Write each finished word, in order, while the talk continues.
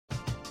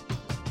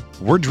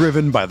We're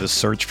driven by the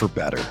search for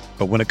better.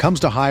 But when it comes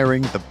to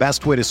hiring, the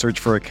best way to search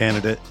for a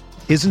candidate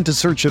isn't to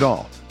search at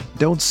all.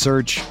 Don't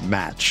search,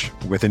 match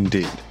with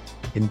Indeed.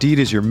 Indeed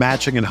is your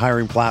matching and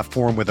hiring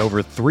platform with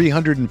over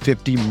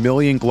 350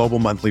 million global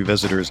monthly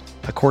visitors,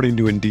 according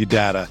to Indeed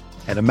data,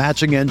 and a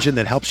matching engine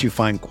that helps you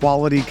find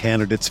quality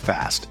candidates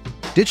fast.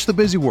 Ditch the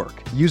busy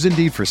work. Use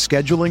Indeed for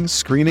scheduling,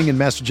 screening, and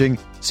messaging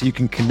so you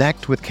can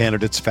connect with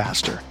candidates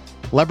faster.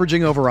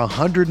 Leveraging over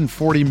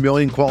 140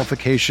 million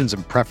qualifications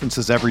and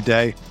preferences every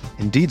day,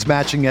 Indeed's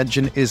matching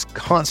engine is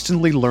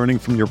constantly learning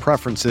from your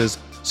preferences,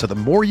 so the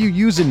more you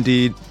use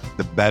Indeed,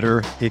 the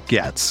better it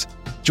gets.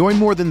 Join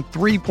more than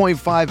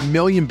 3.5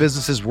 million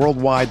businesses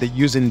worldwide that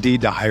use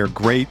Indeed to hire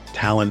great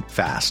talent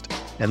fast.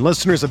 And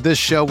listeners of this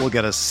show will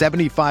get a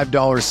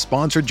 $75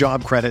 sponsored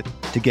job credit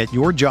to get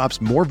your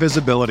jobs more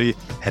visibility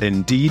at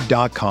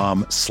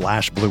Indeed.com/Blue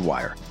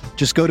Wire.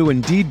 Just go to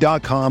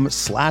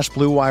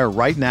Indeed.com/Blue Wire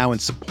right now and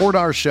support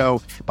our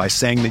show by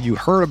saying that you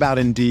heard about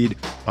Indeed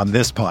on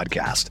this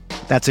podcast.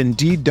 That's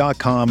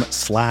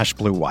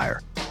Indeed.com/Blue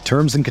Wire.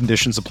 Terms and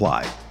conditions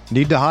apply.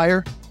 Need to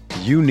hire?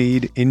 You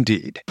need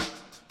Indeed.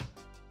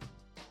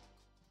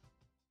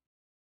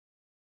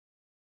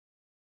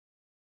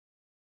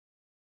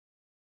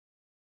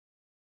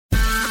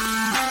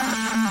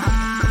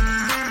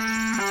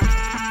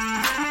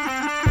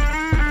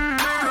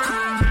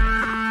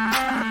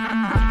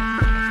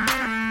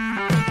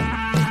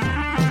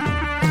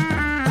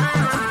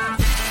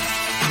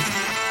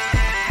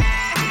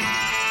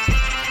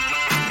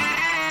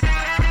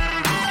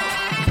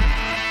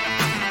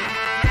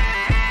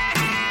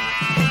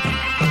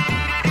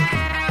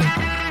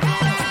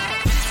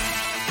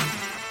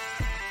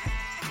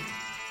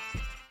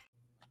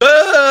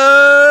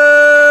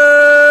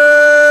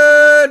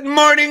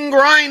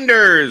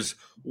 Grinders,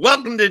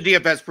 welcome to the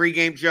DFS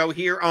pregame show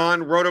here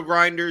on Roto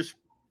Grinders.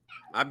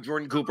 I'm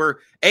Jordan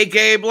Cooper,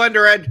 aka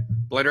Blender Ed,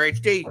 Blender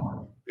HD.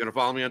 You're gonna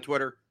follow me on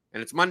Twitter,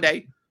 and it's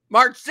Monday,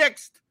 March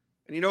 6th.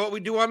 And you know what we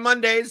do on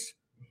Mondays?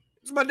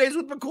 It's Mondays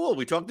with McCool.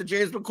 We talk to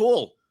James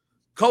McCool,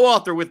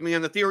 co-author with me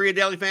on the Theory of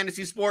Daily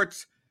Fantasy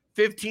Sports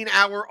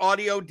 15-hour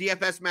audio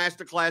DFS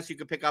masterclass you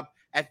can pick up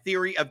at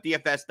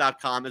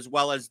theoryofdfs.com, as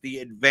well as the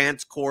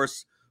advanced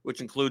course, which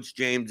includes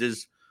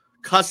James's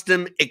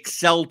custom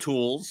Excel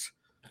tools.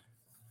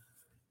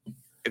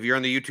 If you're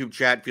on the YouTube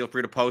chat, feel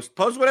free to post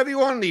whatever you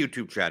want in the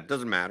YouTube chat.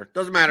 Doesn't matter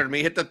to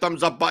me. Hit the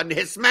thumbs up button,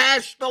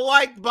 smash the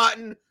like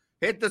button,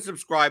 hit the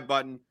subscribe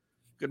button.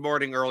 Good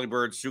morning, early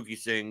birds, Suki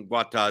Singh,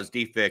 Wataz,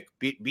 DFIC,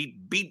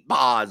 beat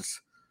Boz.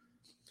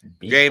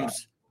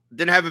 James, I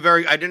didn't have a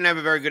very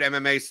good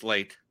MMA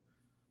slate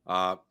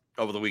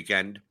over the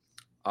weekend.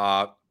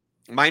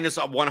 Minus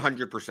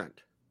 100%.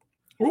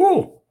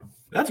 Ooh,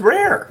 that's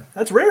rare.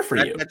 That's rare for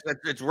you.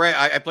 It's rare.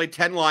 I played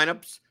 10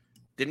 lineups,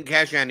 didn't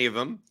cash any of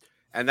them.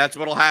 And that's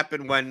what'll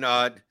happen when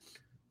the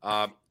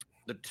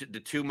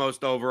two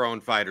most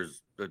over-owned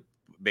fighters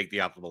make the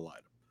optimal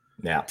lineup.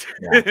 Yeah.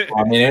 Well,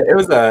 I mean, it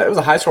was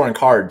a high-scoring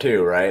card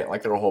too, right?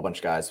 Like there were a whole bunch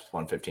of guys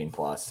 115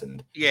 plus,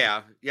 and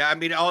yeah. I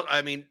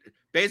mean,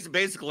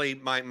 basically,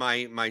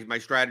 my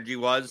strategy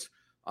was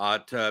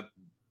to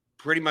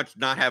pretty much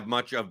not have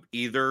much of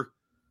either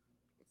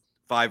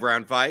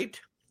 5-round fight,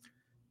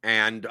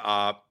 and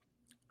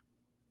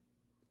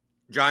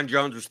John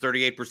Jones was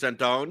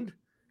 38% owned.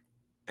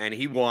 And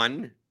he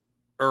won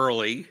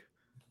early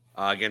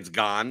against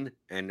Gane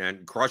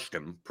and crushed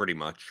him pretty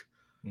much.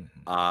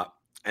 Mm-hmm.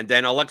 And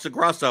then Alexa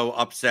Grasso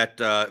upset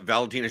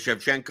Valentina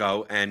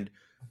Shevchenko, and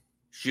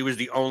she was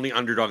the only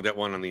underdog that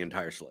won on the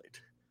entire slate.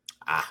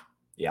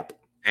 Yep.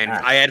 And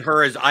right. I had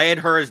her as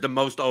the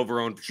most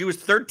over-owned. She was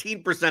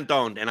 13%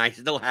 owned, and I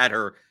still had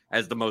her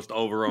as the most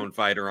over-owned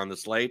fighter on the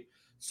slate.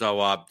 So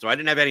I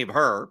didn't have any of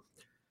her.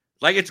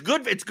 Like it's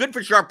good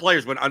for sharp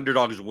players when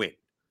underdogs win,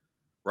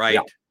 right?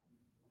 Yep.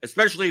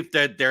 Especially if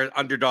they're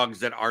underdogs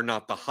that are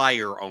not the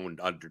higher owned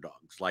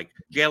underdogs. Like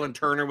Jalen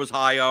Turner was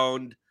high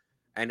owned,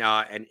 and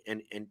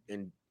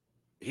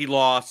he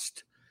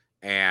lost,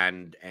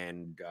 and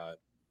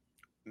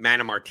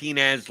Manny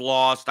Martinez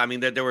lost. I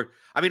mean,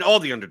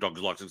 all the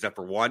underdogs lost except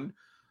for one.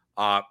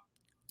 And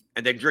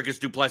then Dricus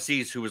du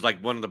Plessis, who was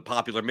like one of the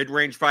popular mid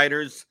range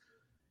fighters.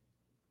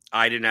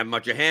 I didn't have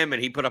much of him,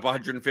 and he put up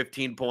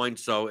 115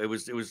 points. So it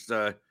was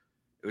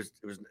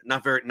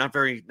not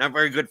very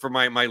good for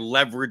my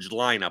leveraged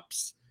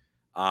lineups,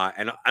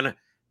 and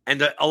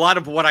a lot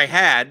of what I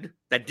had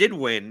that did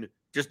win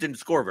just didn't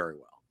score very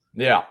well.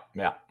 Yeah.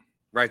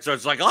 Right. So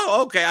it's like,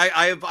 oh, okay,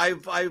 I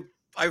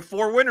have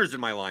 4 winners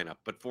in my lineup,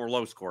 but 4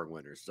 low scoring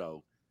winners.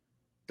 So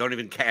don't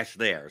even cash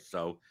there.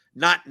 So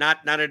not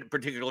a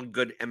particularly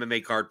good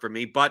MMA card for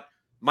me. But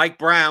Mike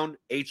Brown,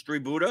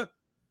 H3 Buddha,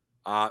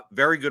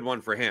 very good one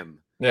for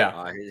him.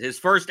 Yeah, his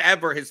first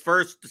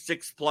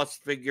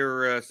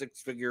 6-figure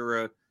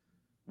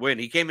win.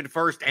 He came in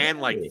first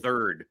and like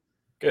third.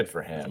 Good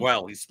for him.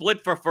 Well, he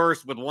split for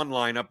first with one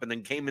lineup and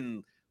then came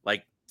in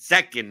like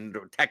second,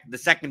 or the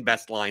second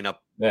best lineup,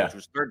 which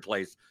was third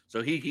place.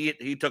 So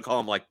he took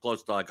home like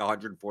close to like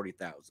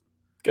 140,000.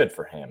 Good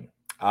for him.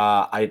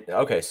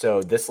 Okay,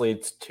 so this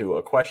leads to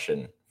a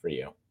question for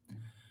you.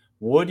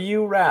 Would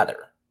you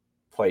rather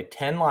play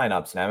 10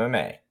 lineups in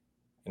MMA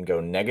and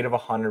go negative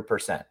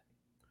 100%,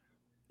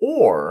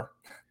 or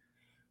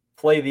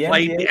play the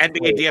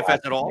NBA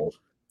DFS at all?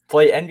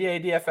 Play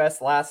NBA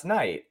DFS last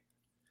night,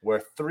 where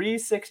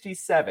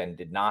 367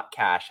 did not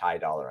cash high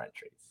dollar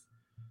entries?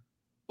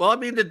 Well, I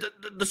mean,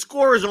 the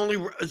score is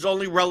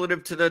only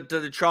relative to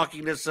the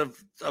chalkiness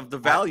of the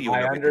value.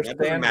 I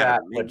understand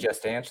that, but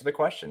just answer the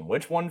question: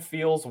 which one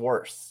feels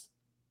worse?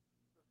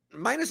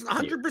 Minus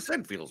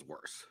 100% feels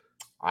worse.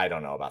 I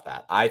don't know about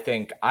that. I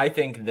think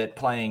that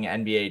playing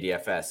NBA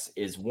DFS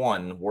is,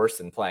 one, worse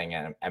than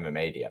playing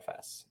MMA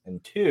DFS,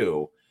 and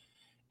two,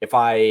 if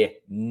I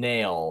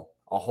nail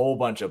a whole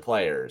bunch of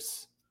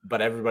players,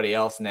 but everybody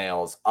else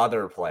nails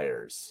other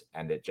players,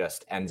 and it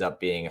just ends up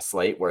being a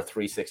slate where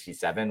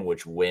 367,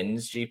 which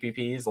wins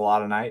GPPs a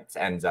lot of nights,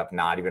 ends up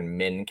not even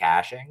min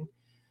cashing,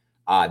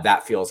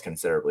 that feels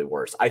considerably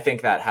worse. I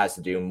think that has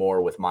to do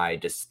more with my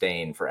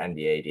disdain for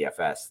NBA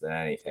DFS than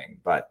anything,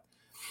 but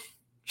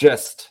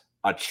just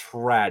a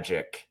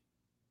tragic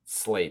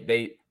slate.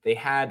 They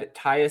had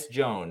Tyus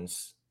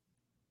Jones.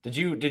 Did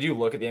you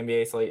look at the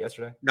NBA slate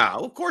yesterday? No,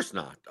 of course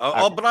not.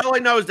 But all I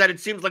know is that it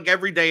seems like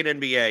every day in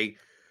NBA,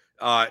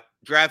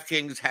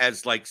 DraftKings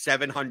has like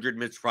 700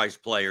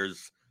 mispriced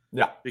players.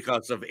 Yeah,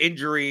 because of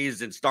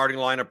injuries and starting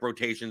lineup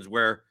rotations,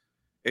 where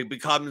it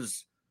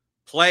becomes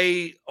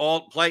you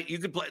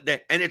can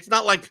play, and it's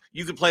not like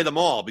you can play them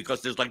all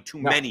because there's like too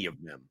many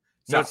of them.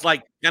 So it's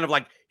like kind of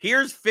like,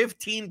 here's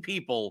 15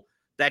 people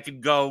that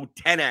could go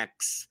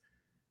 10x,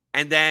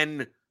 and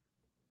then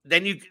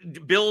you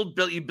build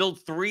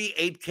 3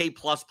 8K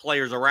plus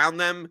players around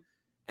them,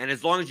 and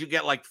as long as you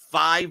get like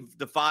five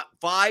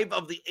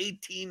of the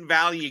 18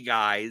 value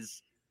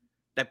guys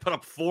that put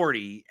up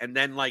 40, and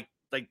then like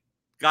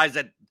guys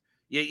that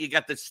you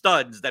got the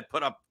studs that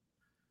put up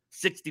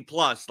 60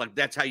 plus, like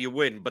that's how you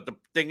win. But the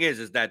thing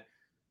is that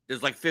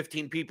there's like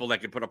 15 people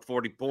that can put up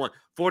 40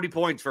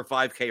 points for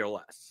 5K or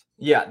less.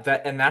 Yeah,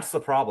 that's the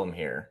problem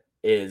here.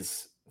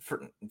 Is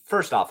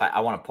first off, I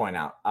want to point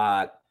out,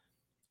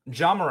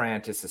 Ja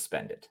Morant is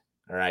suspended,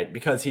 all right,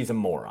 because he's a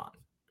moron.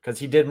 Because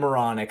he did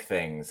moronic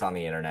things on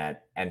the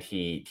internet, and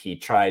he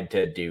tried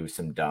to do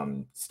some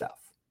dumb stuff.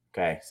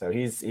 Okay, so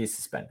he's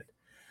suspended.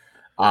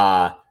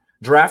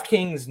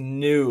 DraftKings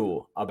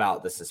knew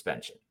about the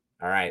suspension.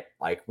 All right,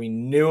 like we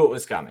knew it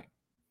was coming.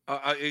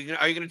 Are you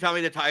going to tell me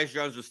that Tyus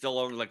Jones was still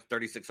only like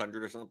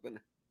 3,600 or something?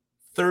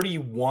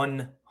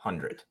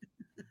 3,100.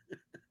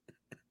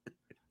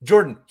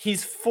 Jordan,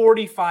 he's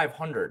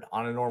 4,500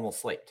 on a normal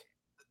slate.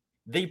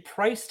 They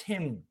priced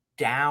him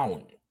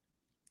down.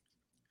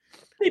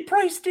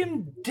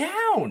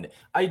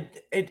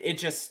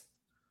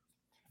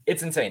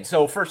 It's insane.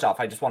 So first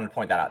off, I just wanted to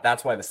point that out.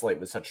 That's why the slate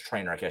was such a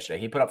train wreck yesterday.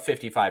 He put up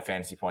 55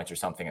 fantasy points or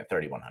something at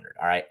 3,100.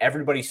 All right.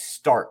 Everybody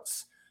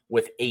starts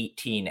with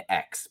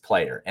 18x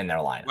player in their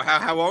lineup. Well,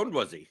 how owned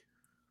was he?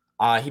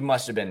 He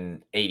must have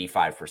been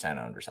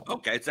 85% owned or something.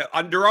 Okay, it's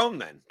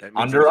under-owned then.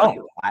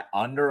 Under-owned.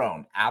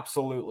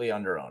 Absolutely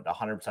under-owned.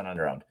 100%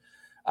 under-owned.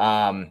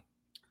 And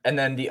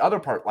then the other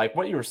part, like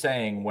what you were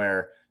saying,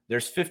 where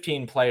there's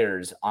 15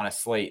 players on a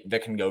slate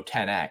that can go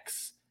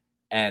 10x,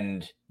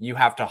 and you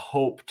have to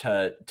hope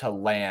to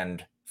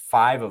land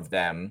 5 of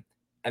them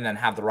and then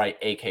have the right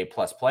AK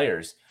plus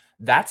players.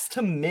 That's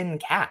to min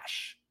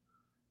cash.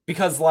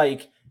 Because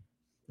like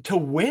to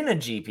win a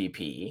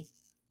GPP,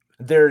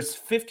 there's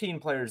 15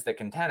 players that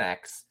can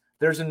 10x.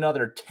 There's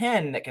another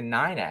 10 that can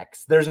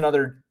 9x. There's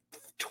another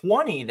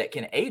 20 that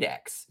can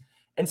 8x.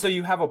 And so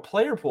you have a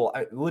player pool.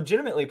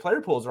 Legitimately,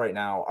 player pools right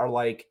now are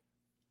like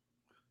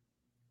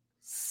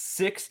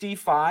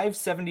 65,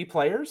 70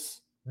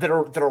 players that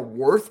are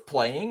worth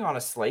playing on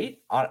a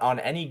slate on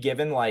any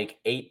given like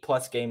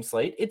 8+ game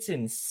slate. It's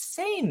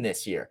insane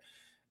this year.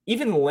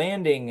 Even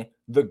landing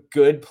the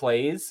good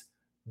plays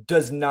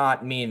does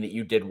not mean that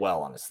you did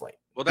well on a slate.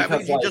 Well, that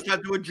means you just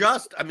have to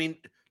adjust. I mean,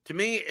 to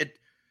me,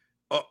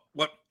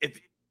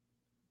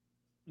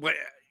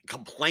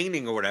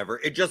 complaining or whatever,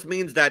 it just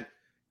means that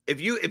if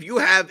you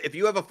have a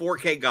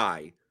 4K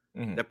guy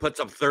that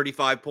puts up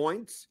 35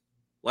 points,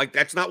 like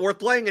that's not worth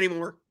playing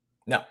anymore.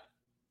 No.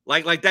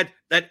 Like that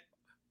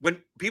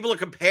when people are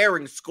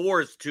comparing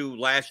scores to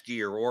last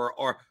year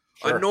or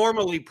Sure. a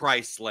normally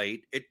priced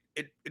slate, it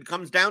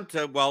comes down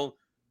to, well,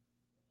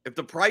 if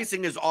the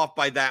pricing is off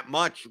by that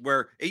much,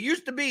 where it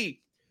used to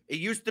be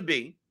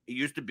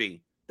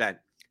that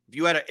if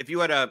you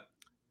had a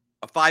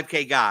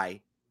 5K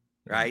guy,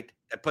 right,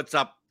 that puts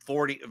up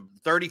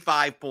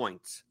 35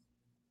 points,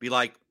 be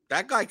like,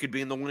 that guy could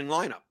be in the winning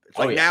lineup. It's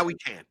like, now we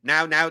can't.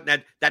 Now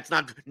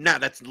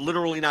that's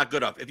literally not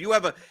good enough. If you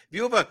have a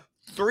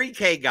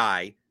 3K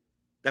guy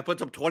that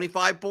puts up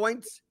 25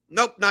 points,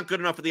 nope, not good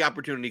enough for the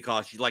opportunity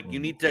cost. You're like, you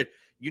need to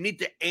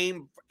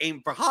aim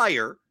for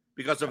higher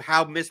because of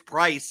how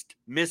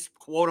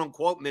quote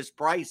unquote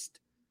mispriced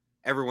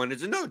everyone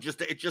is. No,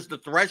 it's just the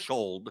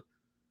threshold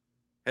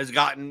has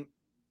gotten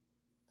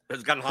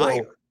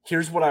higher.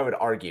 Here's what I would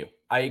argue.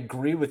 I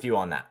agree with you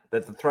on that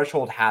the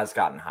threshold has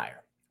gotten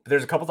higher. But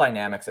there's a couple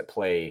dynamics at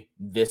play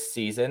this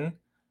season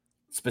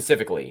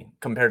specifically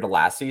compared to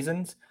last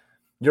season's,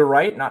 you're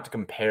right not to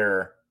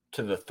compare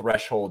to the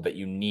threshold that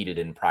you needed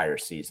in prior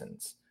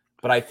seasons.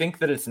 But I think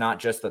that it's not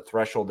just the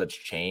threshold that's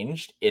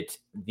changed. It's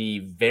the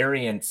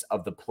variance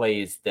of the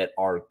plays that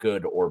are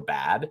good or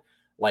bad.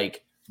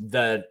 Like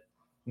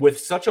with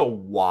such a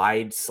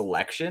wide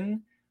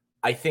selection,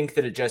 I think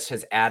that it just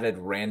has added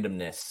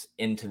randomness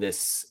into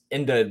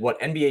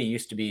what NBA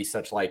used to be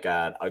such like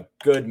a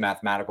good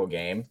mathematical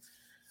game.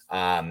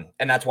 And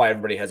that's why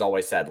everybody has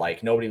always said,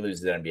 like, nobody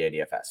loses at NBA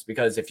DFS,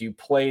 because if you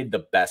played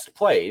the best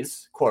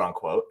plays, quote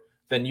unquote,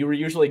 then you were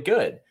usually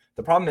good.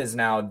 The problem is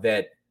now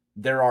that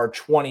there are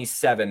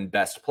 27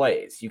 best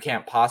plays. You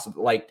can't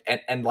possibly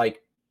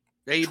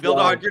Yeah, you build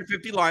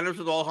 150 lineups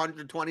with all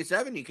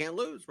 127. You can't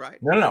lose, right?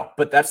 No.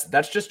 But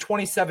that's just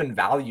 27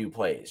 value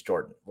plays,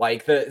 Jordan.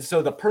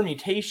 So the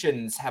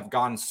permutations have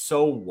gone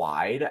so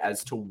wide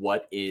as to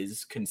what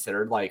is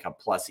considered like a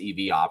plus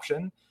EV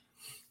option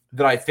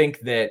that I think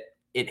that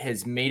it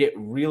has made it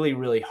really,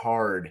 really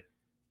hard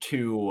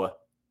to,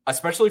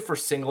 especially for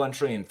single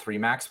entry and 3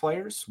 max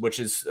players, which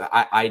is,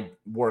 I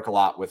work a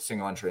lot with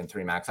single entry and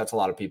 3 max. That's a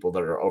lot of people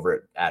that are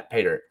over at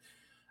Paydirt.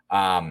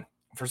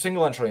 For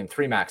single entry and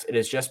 3 max, it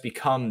has just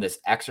become this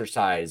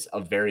exercise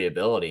of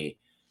variability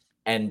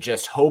and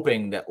just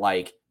hoping that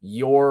like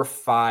your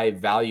 5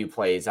 value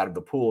plays out of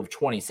the pool of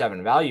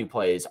 27 value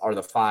plays are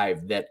the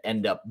 5 that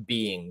end up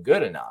being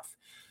good enough.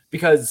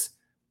 Because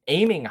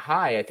aiming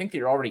high, I think that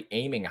you're already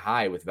aiming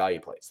high with value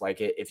plays.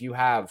 Like if you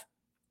have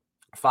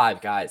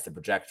 5 guys that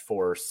project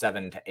for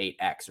 7 to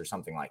 8x or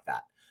something like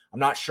that, I'm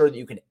not sure that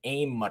you can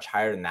aim much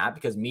higher than that,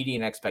 because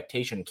median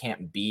expectation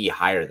can't be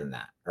higher than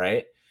that,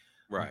 right?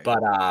 Right.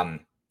 But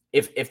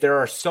if there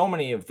are so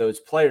many of those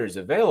players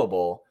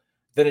available,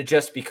 then it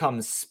just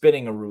becomes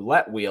spinning a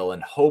roulette wheel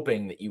and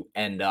hoping that you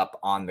end up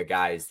on the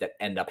guys that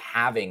end up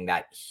having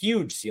that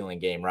huge ceiling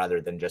game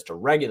rather than just a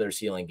regular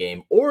ceiling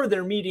game or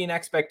their median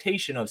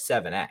expectation of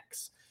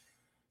 7x.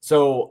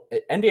 So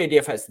NBA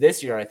DFS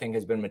this year, I think,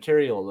 has been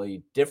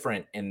materially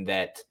different in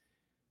that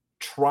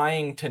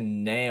trying to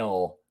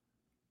nail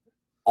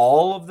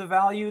all of the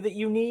value that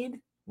you need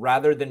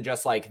rather than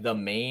just like the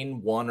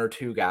main 1 or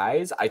 2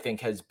 guys, I think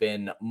has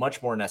been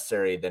much more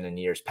necessary than in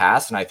years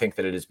past. And I think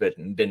that it has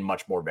been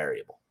much more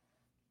variable.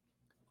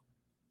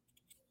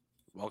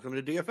 Welcome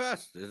to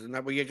DFS. Isn't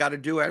that what you got to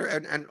do?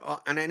 And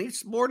any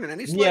sport and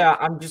any slate? Yeah,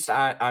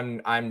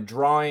 I'm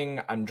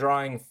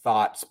drawing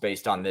thoughts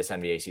based on this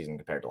NBA season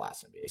compared to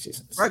last NBA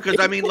season. Right, because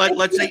I mean,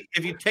 let's say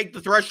if you take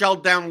the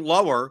threshold down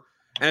lower,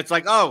 and it's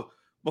like, oh,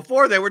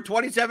 before they were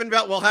 27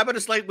 value. Well, how about a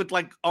slate with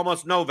like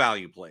almost no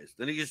value plays?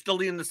 Then you're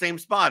still in the same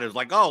spot. It's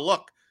like, oh,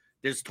 look,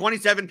 there's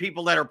 27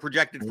 people that are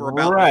projected for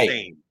about the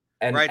same.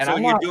 And so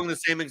you're doing the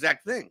same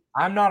exact thing.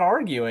 I'm not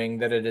arguing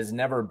that it has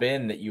never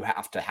been that you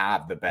have to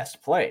have the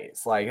best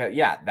plays. Like,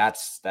 yeah,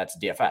 that's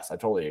DFS. I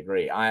totally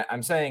agree.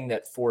 I'm saying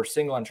that for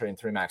single entry and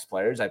 3 max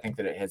players, I think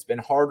that it has been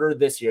harder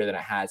this year than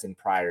it has in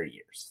prior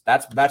years.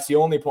 That's the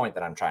only point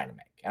that I'm trying to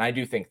make. And I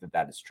do think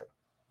that is true.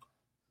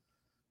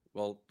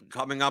 Well,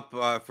 coming up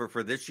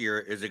for this year,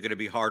 is it going to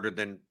be harder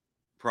than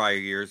prior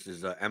years?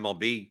 Is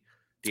MLB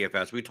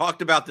DFS? We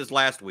talked about this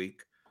last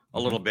week a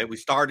little bit. We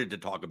started to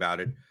talk about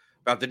it,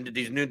 about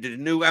these new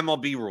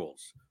MLB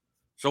rules.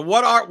 So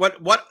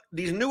what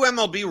these new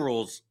MLB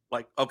rules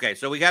like? Okay,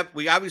 so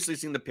we obviously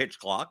seen the pitch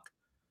clock.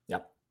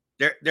 Yep.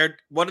 They're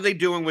what are they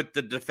doing with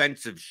the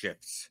defensive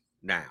shifts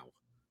now?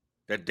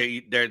 That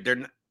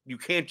they're you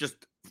can't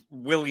just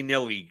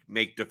willy-nilly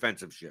make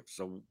defensive shifts.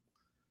 So.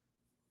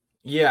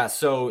 Yeah,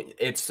 so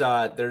it's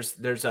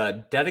there's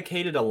a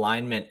dedicated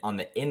alignment on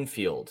the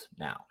infield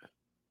now.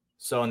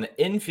 So in the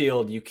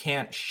infield, you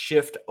can't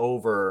shift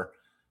over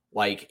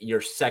like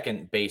your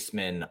second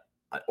baseman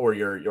or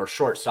your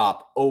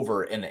shortstop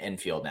over in the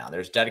infield now.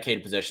 There's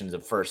dedicated positions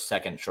of first,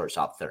 second,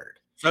 shortstop, third.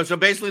 So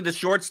basically the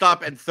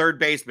shortstop and third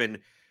baseman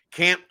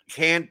can't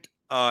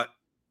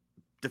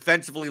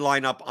defensively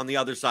line up on the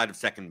other side of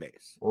second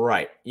base.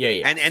 Right.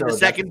 Yeah. And so the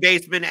second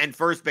baseman and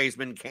first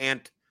baseman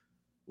can't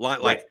line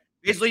like.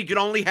 Basically,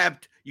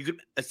 you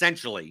could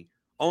essentially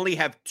only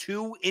have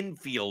 2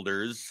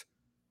 infielders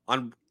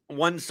on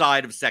one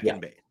side of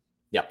second base.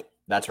 Yep,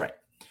 that's right.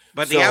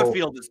 But the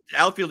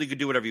outfield you could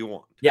do whatever you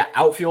want. Yeah,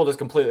 outfield is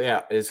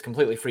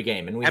completely free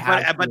game, and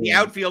but the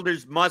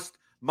outfielders must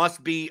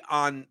be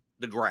on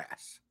the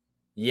grass.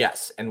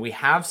 Yes, and we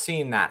have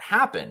seen that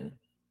happen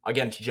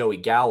against Joey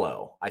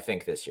Gallo. I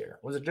think this year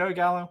was it Joey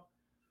Gallo?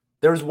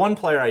 There was one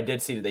player I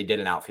did see that they did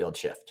an outfield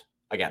shift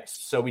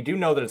against. So we do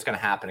know that it's going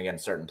to happen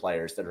against certain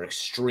players that are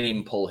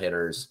extreme pull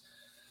hitters.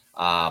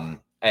 And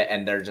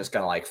they're just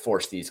going to like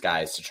force these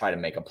guys to try to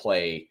make a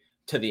play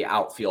to the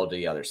outfield to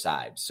the other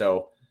side.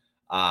 So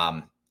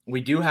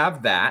we do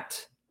have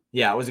that.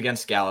 Yeah, it was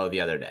against Gallo the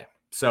other day.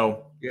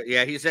 So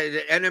yeah, he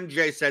said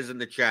NMJ says in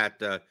the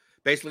chat,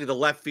 basically the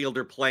left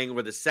fielder playing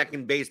where the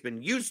second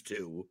baseman used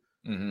to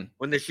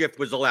when the shift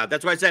was allowed.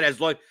 That's why I said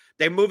as long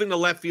they're moving the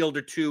left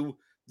fielder to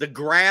the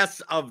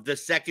grass of the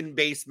second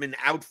baseman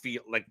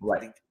outfield, like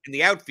in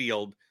the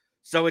outfield.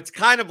 So it's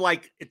kind of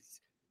like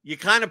you're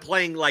kind of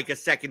playing like a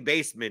second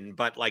baseman,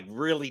 but like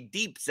really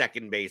deep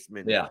second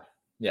baseman. Yeah.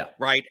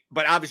 Right.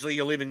 But obviously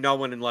you're leaving no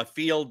one in left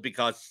field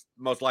because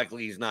most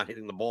likely he's not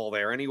hitting the ball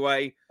there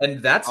anyway.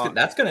 And that's going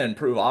to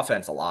improve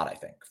offense a lot, I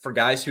think, for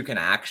guys who can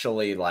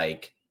actually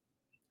like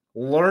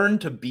learn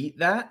to beat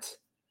that.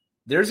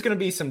 There's going to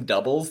be some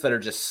doubles that are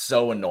just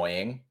so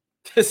annoying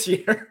this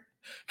year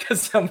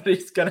because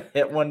somebody's going to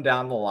hit one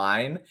down the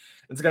line.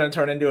 It's going to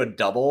turn into a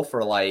double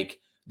for like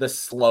the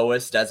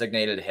slowest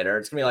designated hitter.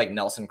 It's going to be like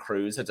Nelson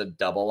Cruz hits a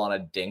double on a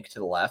dink to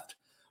the left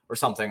or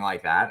something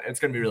like that.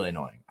 It's going to be really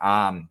annoying.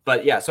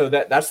 But yeah, so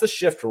that's the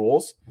shift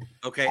rules.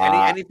 Okay.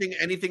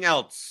 Anything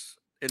else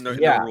in the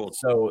rules?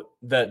 So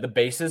the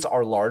bases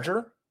are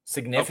larger,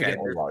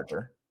 significantly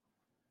larger.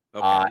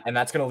 Okay. And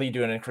that's going to lead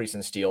to an increase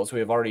in steals. We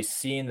have already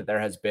seen that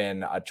there has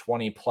been a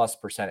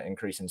 20+%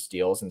 increase in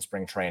steals in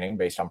spring training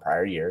based on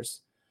prior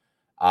years.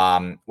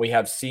 We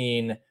have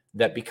seen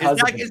that because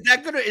is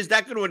that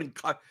going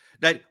to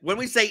that when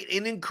we say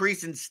an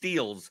increase in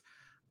steals,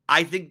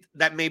 I think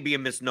that may be a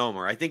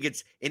misnomer. I think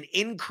it's an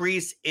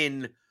increase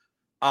in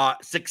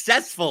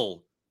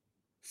successful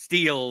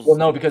steals. Well,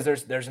 no, because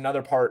there's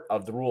another part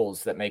of the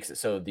rules that makes it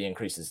so the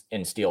increases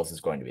in steals is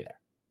going to be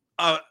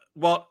there.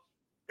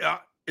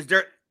 Is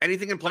there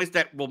anything in place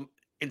that will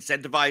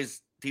incentivize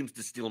teams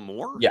to steal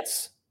more?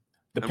 Yes.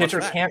 The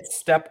pitcher can't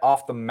step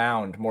off the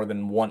mound more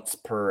than once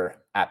per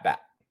at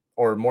bat,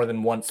 or more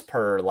than once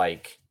per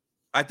like.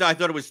 I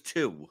thought it was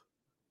 2.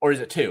 Or is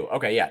it 2?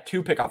 Okay, yeah,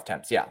 2 pickoff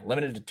attempts. Yeah,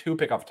 limited to 2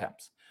 pickoff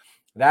attempts.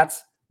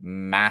 That's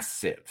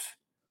massive.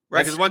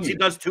 Right, because once he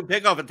does 2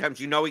 pickoff attempts,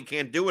 you know he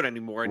can't do it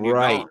anymore. And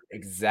right,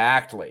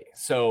 exactly.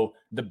 So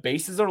the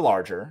bases are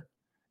larger,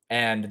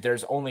 and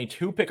there's only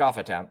 2 pickoff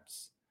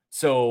attempts.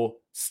 So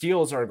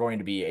steals are going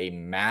to be a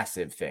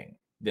massive thing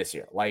this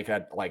year, like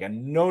a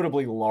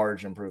notably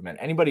large improvement.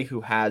 Anybody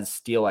who has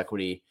steal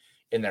equity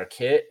in their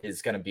kit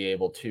is going to be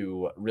able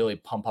to really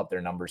pump up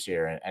their numbers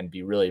here and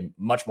be really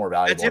much more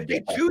valuable. That's if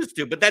they choose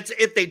to, but that's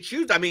if they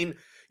choose. I mean,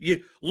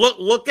 you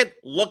look at.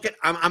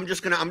 I'm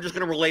just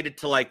gonna relate it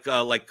to like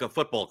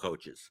football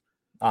coaches.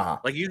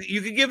 Like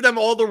you could give them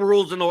all the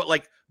rules and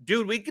like,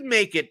 dude, we can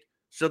make it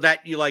so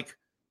that you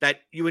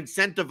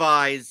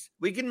incentivize.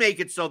 We can make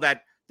it so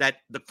that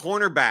the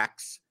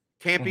cornerbacks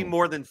can't be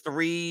more than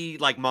 3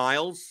 like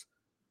miles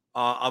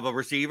of a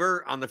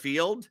receiver on the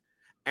field,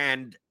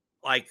 and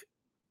like.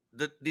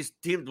 These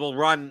teams will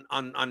run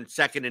on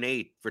 2nd and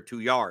 8 for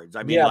 2 yards.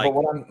 I mean, yeah,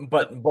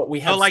 but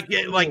we have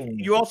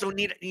you also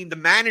need the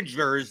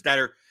managers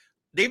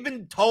they've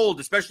been told,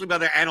 especially by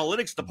their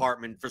analytics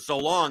department, for so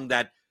long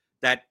that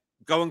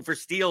going for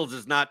steals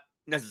is not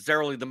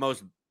necessarily the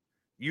most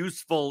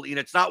useful.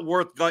 It's not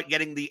worth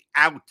getting the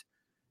out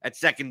at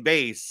second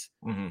base.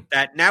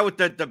 That now with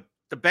the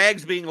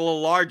bags being a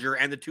little larger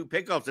and the 2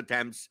 pickoffs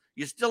attempts,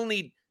 you still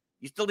need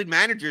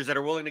managers that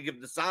are willing to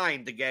give the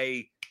sign to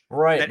Gay.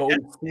 Right, but we've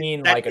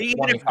seen like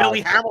even if Billy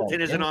Hamilton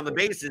isn't on the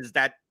bases,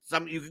 that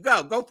you could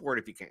go for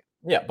it if you can.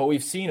 Yeah, but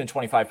we've seen a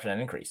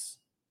 25% increase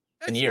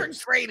in years.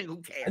 Spring training,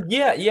 who cares?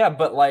 Yeah,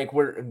 but like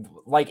we're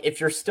like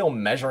if you're still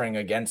measuring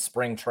against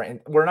spring training,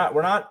 we're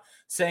not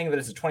saying that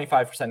it's a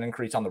 25%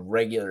 increase on the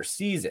regular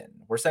season.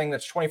 We're saying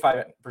that's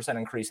 25%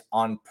 increase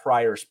on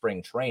prior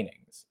spring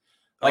trainings.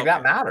 Like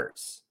that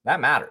matters.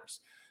 That matters.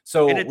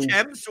 So in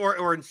attempts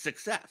or in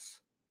success.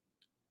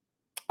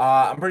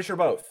 I'm pretty sure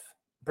both.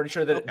 Pretty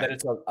sure that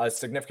it's a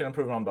significant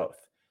improvement on both.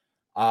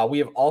 We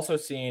have also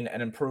seen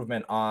an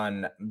improvement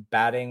on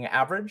batting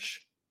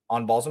average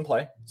on balls in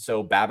play.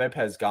 So BABIP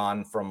has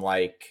gone from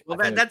like... Well,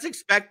 that's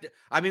expected.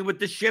 I mean, with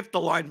the shift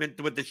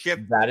alignment, with the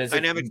shift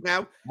dynamics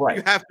now, right.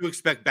 You have to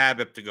expect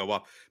BABIP to go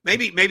up.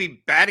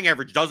 Maybe batting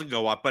average doesn't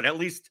go up, but at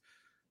least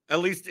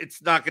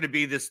it's not going to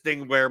be this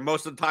thing where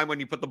most of the time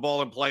when you put the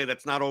ball in play,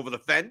 that's not over the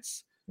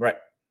fence. Right.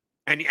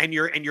 And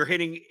you're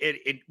hitting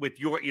it with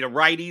your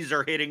righties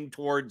are hitting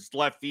towards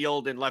left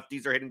field and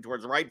lefties are hitting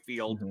towards right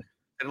field, and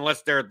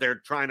unless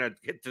they're trying to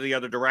hit to the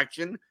other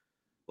direction,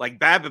 like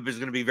BABIP is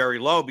going to be very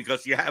low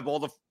because you have all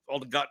the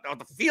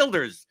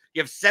fielders.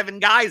 You have 7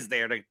 guys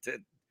there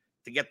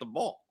to get the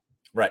ball.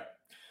 Right.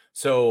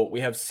 So we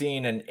have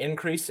seen an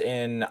increase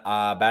in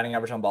batting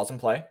average on balls in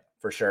play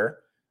for sure.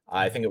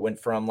 I think it went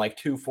from like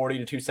 240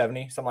 to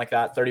 270, something like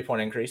that,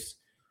 30-point increase.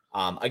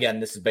 Again,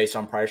 this is based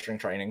on prior spring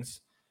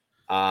trainings.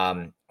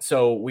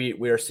 So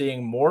we are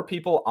seeing more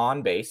people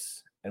on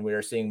base and we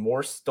are seeing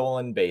more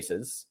stolen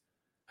bases.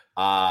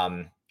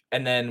 And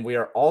then we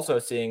are also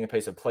seeing the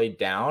pace of play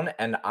down.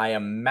 And I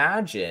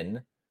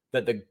imagine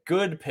that the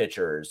good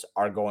pitchers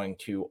are going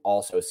to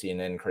also see an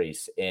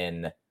increase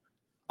in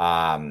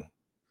upside.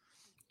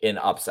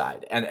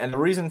 And the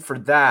reason for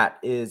that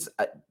is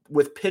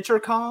with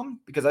pitcher comm,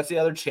 because that's the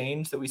other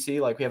change that we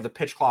see. Like we have the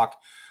pitch clock,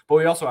 but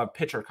we also have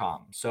pitcher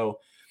comm. So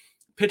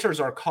pitchers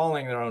are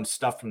calling their own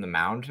stuff from the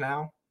mound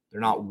now.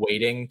 They're not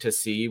waiting to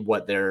see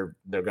what they're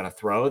going to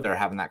throw. They're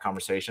having that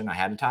conversation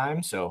ahead of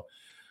time. So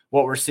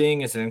what we're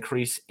seeing is an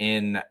increase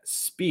in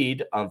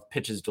speed of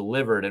pitches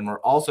delivered. And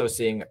we're also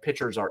seeing that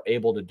pitchers are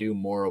able to do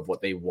more of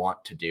what they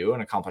want to do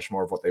and accomplish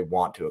more of what they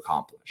want to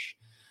accomplish.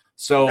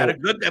 So that a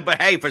good thing? But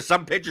hey, for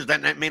some pitchers,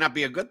 that may not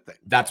be a good thing.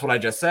 That's what I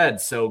just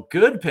said. So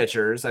good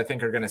pitchers, I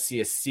think, are going to see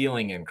a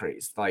ceiling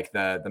increase, like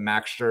the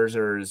Max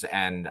Scherzers,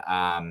 and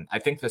I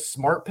think the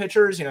smart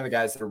pitchers, the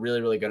guys that are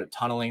really, really good at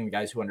tunneling, the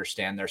guys who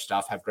understand their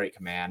stuff, have great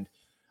command.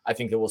 I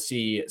think that we'll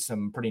see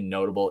some pretty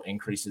notable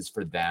increases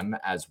for them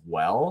as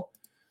well.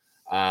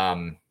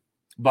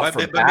 But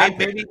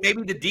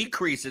maybe the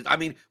decreases. I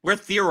mean, we're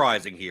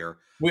theorizing here.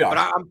 We are.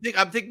 But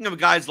I'm thinking of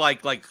guys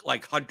like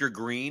Hunter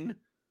Green,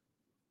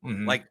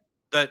 like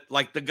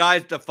the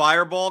guys, the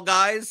fireball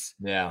guys.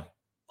 Yeah.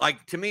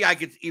 Like, to me, I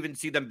could even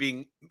see them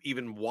being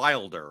even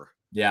wilder.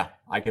 Yeah,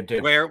 I could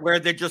too. Where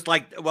they're just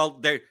like, well,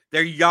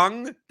 they're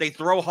young, they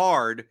throw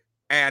hard,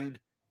 and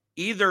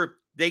either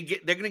they're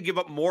going to give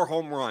up more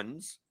home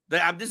runs.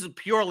 This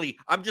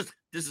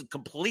is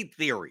complete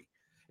theory.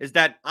 Is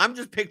that I'm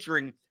just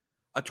picturing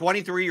a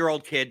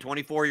 23-year-old kid,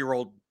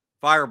 24-year-old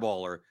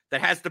fireballer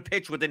that has to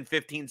pitch within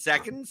 15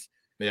 seconds.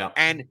 Yeah.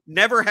 And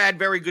never had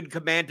very good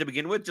command to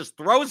begin with, just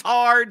throws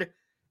hard,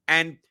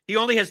 and he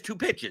only has 2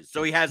 pitches.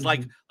 So he has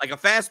like a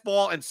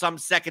fastball and some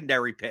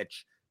secondary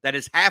pitch that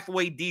is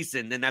halfway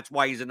decent, and that's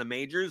why he's in the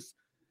majors.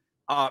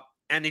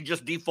 And he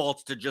just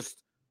defaults to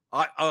just,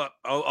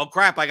 oh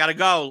crap, I got to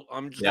go.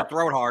 I'm just going to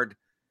throw it hard.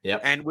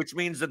 Yep. And which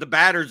means that the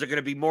batters are going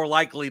to be more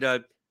likely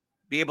to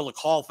be able to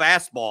call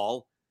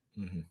fastball,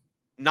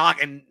 knock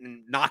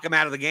him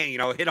out of the game,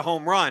 hit a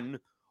home run,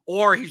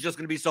 or he's just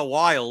going to be so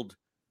wild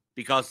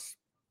because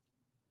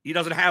he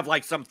doesn't have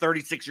like some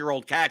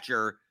 36-year-old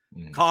catcher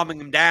calming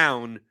him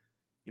down,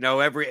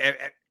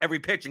 every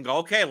pitch and go,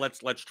 okay,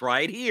 let's try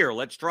it here,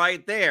 let's try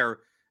it there,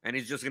 and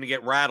he's just going to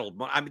get rattled.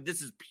 I mean,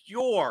 this is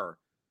pure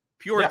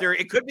theory.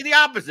 It could be the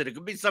opposite. It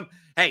could be some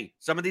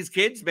of these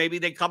kids, maybe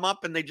they come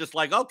up and they just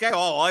like, okay,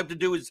 all I have to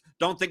do is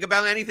don't think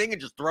about anything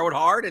and just throw it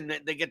hard, and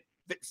they get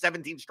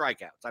 17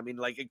 strikeouts. I mean,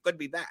 like, it could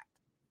be that.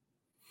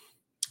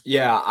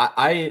 Yeah,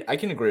 I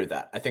can agree with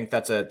that. I think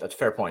that's a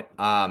fair point.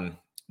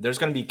 There's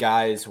going to be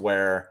guys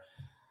where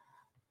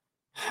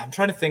I'm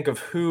trying to think of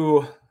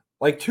who,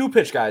 like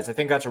 2-pitch guys. I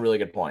think that's a really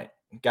good point.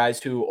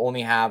 Guys who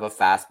only have a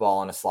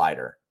fastball and a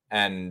slider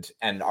and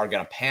are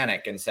going to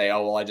panic and say,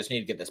 oh, well, I just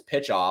need to get this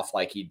pitch off.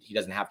 Like he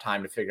doesn't have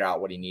time to figure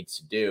out what he needs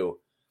to do.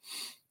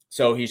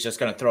 So he's just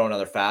going to throw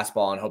another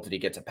fastball and hope that he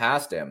gets it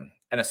past him.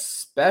 And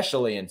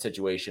especially in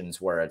situations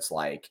where it's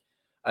like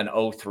an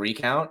 0-3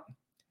 count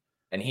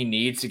and he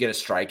needs to get a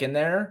strike in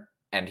there.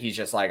 And he's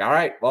just like, all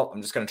right, well,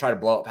 I'm just going to try to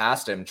blow it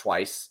past him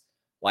twice.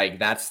 Like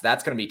that's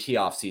going to be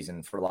tee-off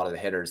season for a lot of the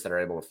hitters that are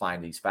able to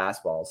find these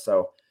fastballs.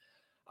 So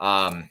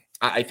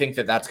I think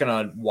that's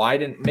going to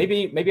widen.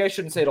 Maybe I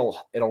shouldn't say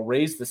it'll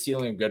raise the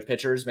ceiling of good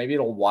pitchers. Maybe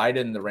it'll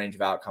widen the range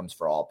of outcomes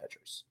for all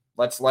pitchers.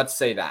 Let's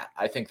say that.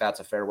 I think that's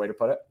a fair way to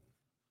put it.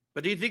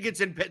 But do you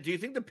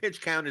think the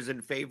pitch count is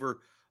in favor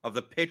of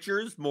the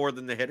pitchers more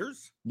than the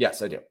hitters?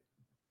 Yes, I do.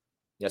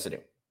 Yes, I do.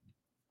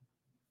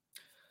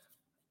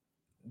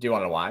 Do you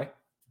want to know why?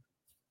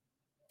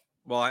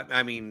 Well,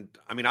 I mean,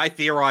 I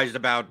theorized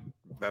about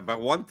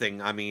one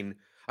thing. I mean,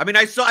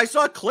 I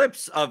saw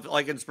clips of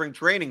like in spring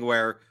training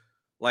where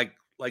like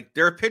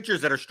there are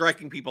pitchers that are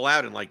striking people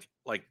out in like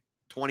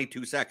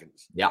 22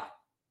 seconds. Yeah.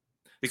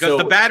 Because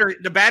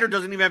the batter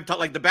doesn't even have to,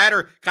 like, the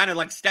batter kind of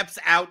like steps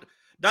out,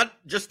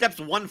 just steps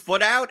 1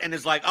 foot out and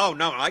is like, oh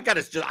no, I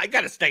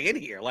gotta stay in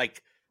here.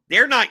 Like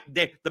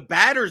the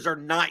batters are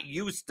not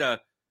used to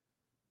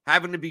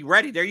having to be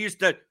ready. They're used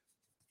to,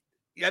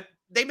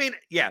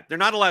 they're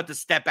not allowed to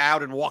step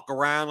out and walk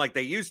around like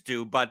they used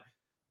to, but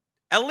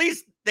at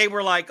least they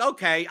were like,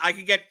 okay, I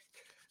could get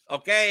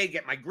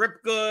my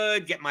grip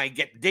good,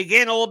 dig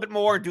in a little bit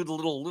more, do the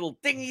little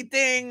thingy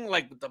thing,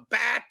 like with the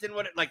bat and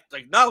what, like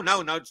no,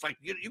 it's like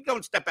you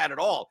don't step out at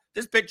all.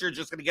 This pitcher is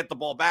just going to get the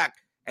ball back,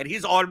 and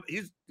he's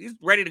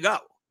ready to go.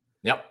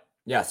 Yep.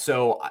 Yeah.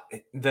 So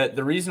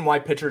the reason why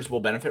pitchers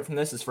will benefit from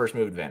this is first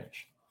move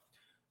advantage.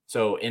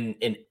 So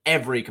in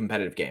every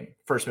competitive game,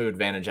 first move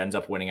advantage ends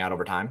up winning out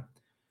over time.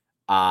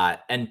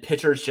 And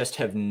pitchers just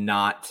have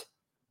not,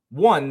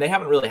 they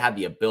haven't really had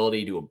the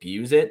ability to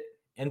abuse it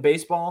in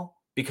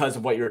baseball because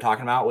of what you were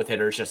talking about with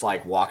hitters just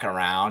like walking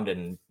around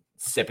and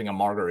sipping a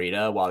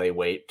margarita while they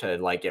wait to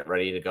like get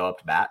ready to go up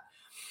to bat.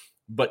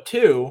 But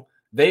 2,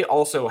 they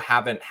also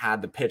haven't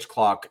had the pitch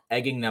clock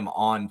egging them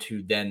on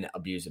to then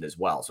abuse it as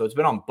well. So it's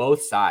been on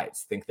both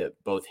sides. I think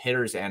that both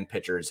hitters and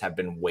pitchers have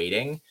been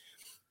waiting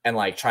and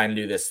like trying to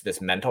do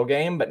this mental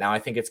game, but now I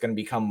think it's going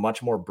to become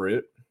much more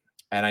brute.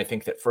 And I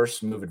think that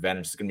first move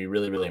advantage is going to be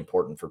really, really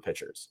important for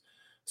pitchers.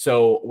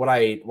 So what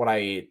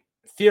I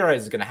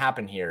theorize is going to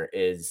happen here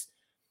is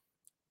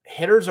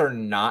hitters are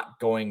not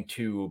going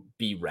to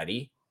be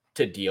ready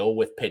to deal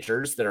with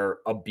pitchers that are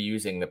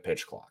abusing the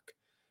pitch clock.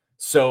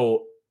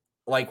 So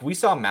like we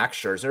saw Max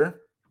Scherzer,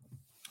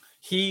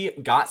 he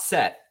got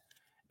set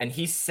and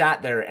he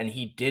sat there and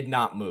he did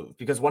not move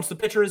because once the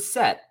pitcher is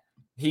set,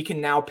 he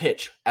can now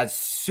pitch as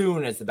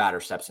soon as the batter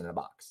steps in the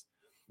box.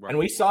 Right. And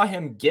we saw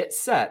him get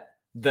set.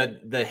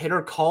 The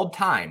hitter called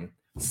time,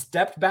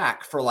 stepped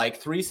back for like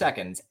 3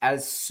 seconds.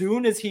 As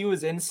soon as he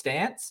was in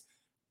stance,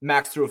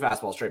 Max threw a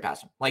fastball straight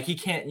past him. Like you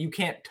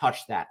can't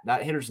touch that.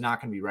 That hitter's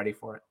not going to be ready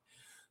for it.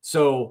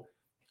 So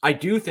I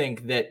do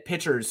think that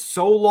pitchers,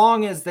 so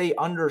long as they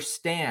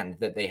understand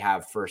that they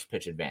have first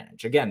pitch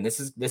advantage, again, this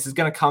is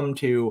going to come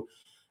to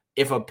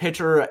if a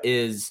pitcher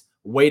is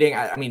waiting.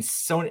 I mean,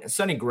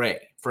 Sonny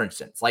Gray, for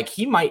instance, like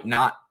he might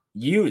not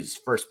use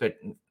first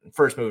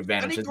move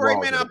advantage. Sonny Gray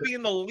may not be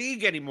in the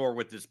league anymore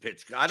with this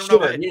pitch. I don't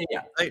know.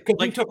 Yeah. Because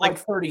he took like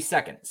 30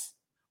 seconds.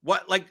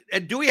 What, like,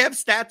 and do we have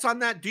stats on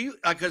that? Do you,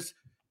 because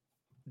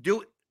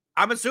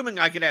I'm assuming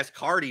I could ask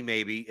Cardi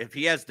maybe if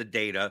he has the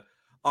data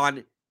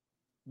on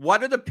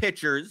what are the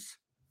pitchers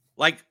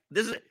like.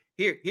 This is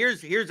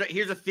here's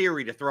a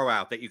theory to throw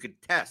out that you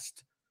could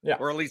test,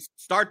 or at least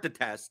start to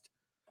test,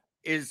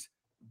 is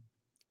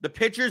the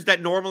pitchers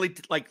that normally,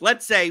 like,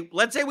 let's say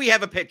we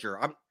have a pitcher.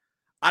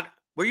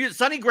 We're using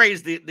Sonny Gray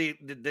is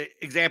the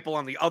example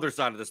on the other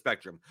side of the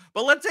spectrum,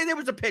 but let's say there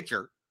was a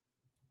pitcher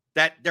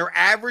that their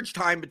average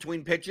time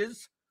between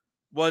pitches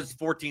was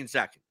 14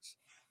 seconds.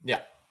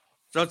 Yeah.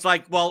 So it's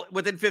like, well,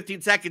 within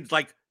 15 seconds,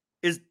 like,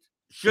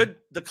 should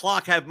the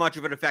clock have much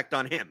of an effect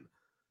on him?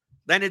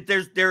 Then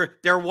there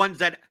are ones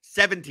that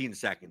 17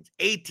 seconds,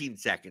 18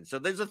 seconds. So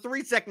there's a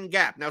 3-second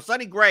gap. Now,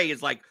 Sonny Gray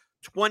is like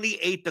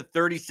 28 to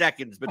 30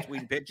 seconds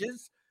between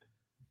pitches.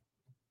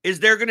 Is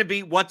there going to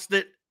be,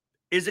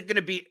 is it going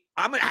to be,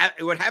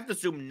 it would have to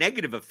assume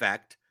negative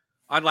effect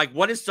on, like,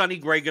 what is Sonny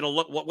Gray going to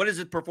look, what is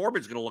his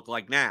performance going to look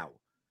like now?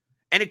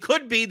 And it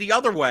could be the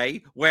other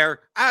way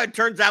where it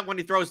turns out when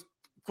he throws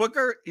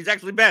quicker, he's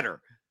actually better.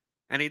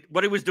 And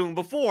what he was doing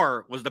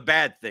before was the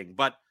bad thing.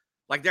 But,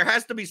 like, there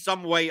has to be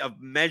some way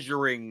of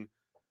measuring,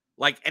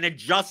 like, and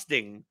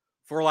adjusting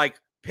for, like,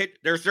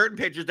 there are certain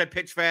pitchers that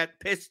pitch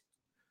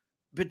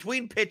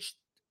between pitch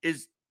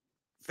is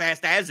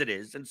fast as it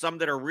is, and some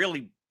that are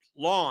really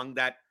long.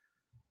 That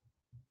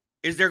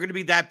is there going to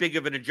be that big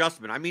of an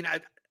adjustment? I mean,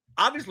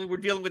 obviously we're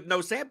dealing with no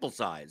sample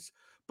size,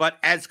 but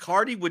as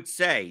Cardi would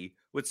say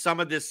with some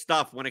of this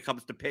stuff when it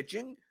comes to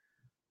pitching,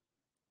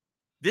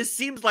 this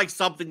seems like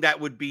something that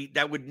would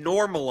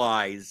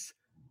normalize,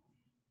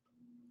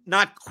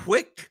 not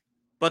quick,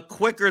 but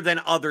quicker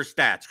than other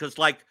stats. Because,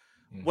 like,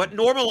 what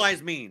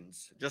normalize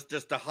means, just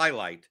to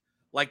highlight,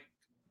 like,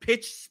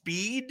 pitch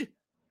speed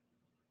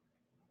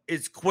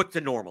is quick to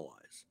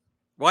normalize.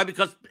 Why?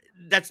 Because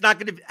that's not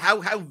going to,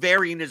 how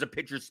varying is a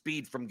pitcher's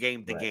speed from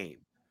game to game,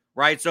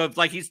 right? So if,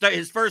 like,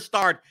 his first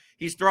start,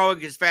 he's throwing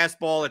his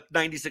fastball at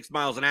 96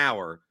 miles an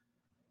hour,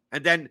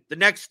 and then the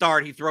next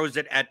start he throws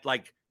it at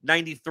like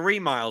 93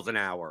 miles an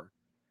hour.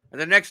 And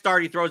the next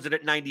start, he throws it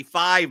at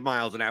 95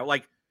 miles an hour.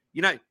 Like,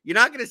 you're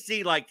not going to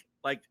see like,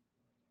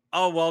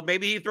 oh, well,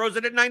 maybe he throws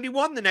it at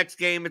 91 the next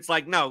game. It's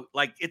like, no,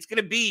 like, it's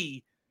going to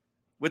be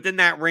within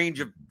that range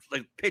of,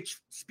 like, pitch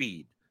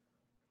speed.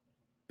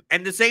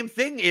 And the same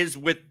thing is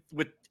with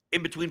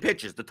in between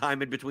pitches. The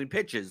time in between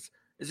pitches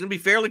is going to be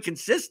fairly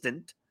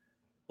consistent,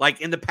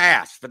 like, in the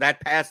past, for that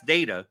past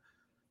data,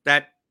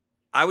 that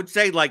I would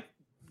say, like,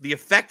 the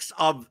effects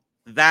of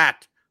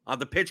that on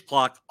the pitch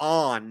clock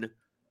on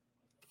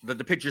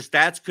the pitcher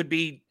stats could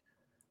be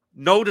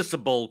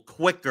noticeable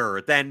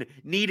quicker than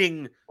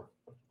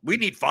we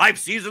need 5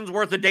 seasons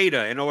worth of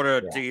data in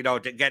order to,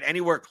 to get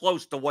anywhere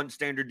close to one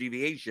standard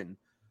deviation.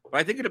 But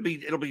I think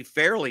it'll be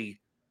fairly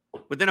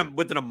within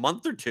a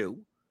month or two,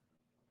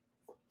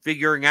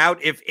 figuring out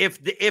if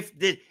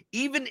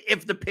even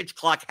if the pitch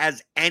clock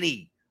has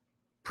any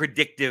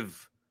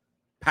predictive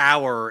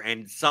power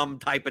and some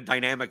type of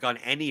dynamic on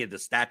any of the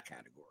stat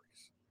categories.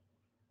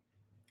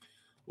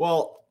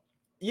 Well,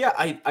 yeah,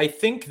 I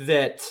think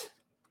that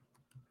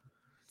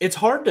it's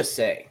hard to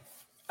say.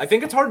 I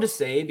think it's hard to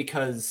say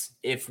because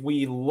if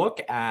we look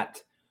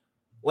at,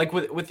 like,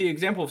 with the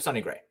example of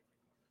Sonny Gray,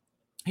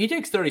 he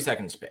takes 30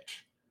 seconds to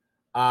pitch.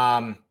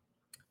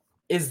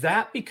 Is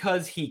that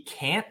because he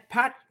can't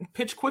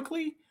pitch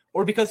quickly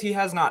or because he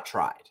has not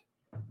tried,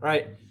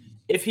 right?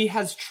 If he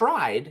has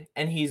tried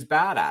and he's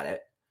bad at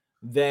it,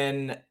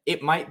 then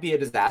it might be a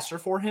disaster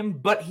for him,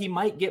 but he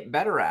might get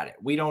better at it.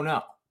 We don't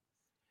know.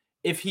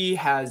 If he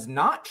has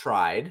not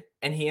tried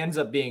and he ends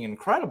up being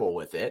incredible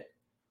with it,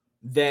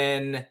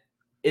 then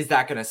is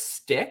that going to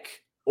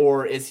stick?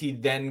 Or is he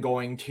then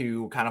going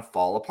to kind of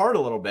fall apart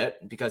a little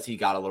bit because he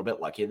got a little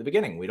bit lucky at the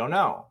beginning? We don't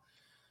know.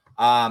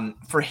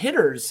 For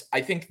hitters,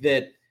 I think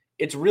that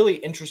it's really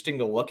interesting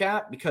to look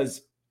at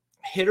because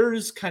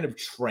hitters kind of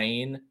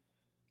train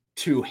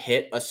to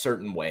hit a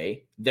certain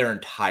way their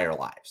entire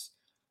lives.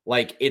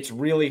 Like, it's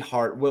really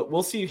hard.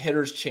 We'll see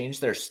hitters change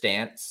their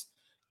stance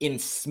in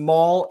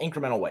small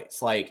incremental ways.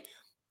 Like,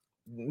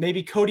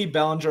 maybe Cody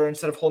Bellinger,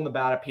 instead of holding the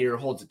bat up here,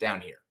 holds it down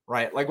here,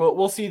 right? Like,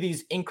 we'll see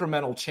these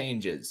incremental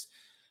changes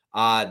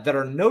that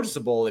are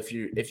noticeable if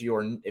you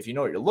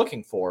know what you're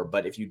looking for.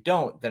 But if you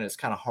don't, then it's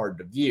kind of hard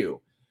to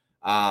view.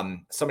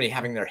 Somebody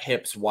having their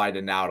hips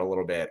widen out a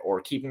little bit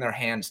or keeping their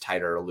hands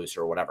tighter or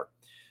looser or whatever.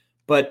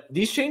 But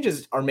these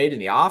changes are made in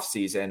the off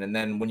season. And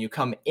then when you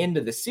come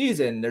into the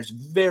season, there's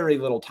very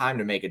little time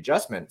to make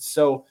adjustments.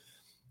 So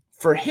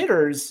for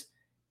hitters,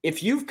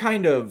 if you've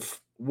kind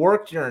of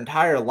worked your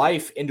entire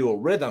life into a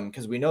rhythm,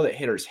 because we know that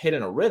hitters hit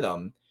in a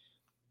rhythm,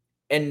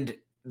 and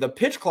the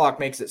pitch clock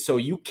makes it so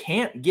you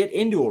can't get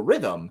into a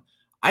rhythm,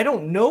 I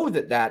don't know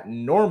that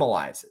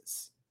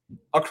normalizes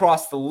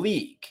across the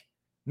league.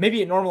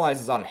 Maybe it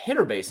normalizes on a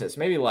hitter basis.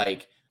 Maybe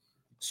like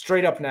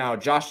straight up now,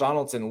 Josh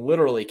Donaldson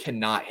literally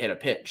cannot hit a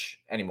pitch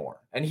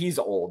anymore. And he's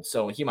old,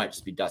 so he might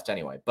just be dust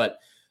anyway. But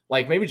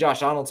like maybe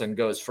Josh Donaldson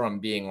goes from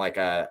being like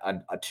a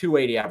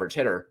 280 average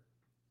hitter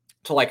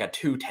to like a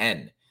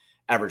 210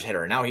 average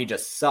hitter. Now he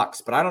just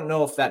sucks. But I don't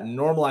know if that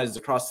normalizes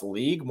across the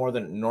league more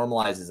than it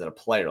normalizes at a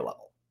player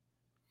level.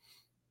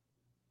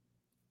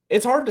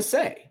 It's hard to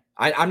say.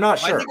 I'm not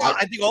sure.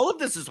 I think all of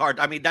this is hard.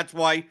 I mean, that's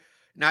why.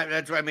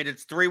 I mean,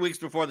 it's 3 weeks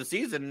before the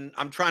season.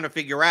 I'm trying to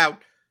figure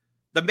out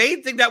the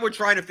main thing that we're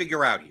trying to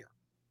figure out here.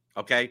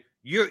 Okay,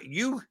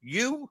 you,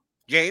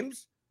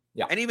 James,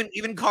 yeah, and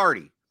even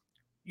Cardi,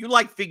 you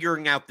like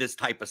figuring out this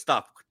type of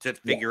stuff to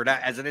figure it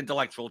out as an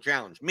intellectual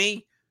challenge.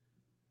 Me,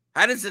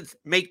 how does it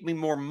make me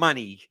more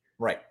money?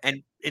 Right.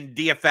 And in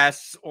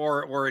DFS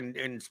or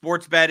in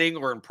sports betting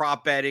or in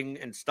prop betting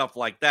and stuff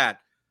like that,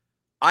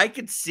 I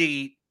could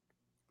see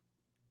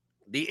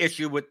the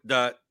issue with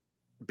the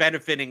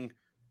benefiting.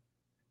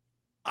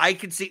 I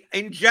can see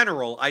in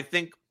general, I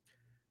think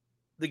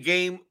the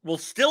game will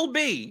still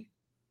be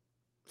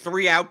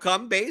 3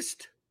 outcome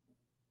based.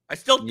 I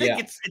still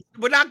think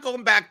we're not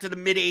going back to the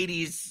mid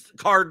 80s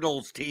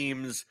Cardinals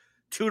teams,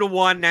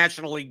 2-1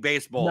 National League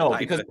Baseball. No,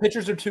 because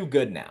pitchers are too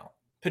good now.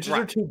 Pitchers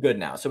are too good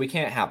now, so we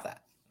can't have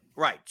that.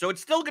 Right. So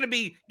it's still going to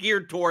be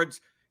geared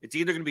towards, it's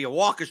either going to be a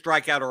walk, a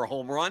strikeout, or a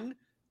home run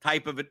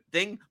type of a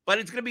thing, but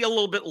it's going to be a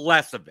little bit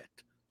less of it.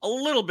 A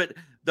little bit.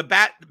 The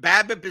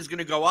BABIP is going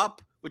to go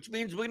up, which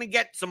means we're going to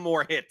get some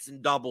more hits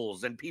and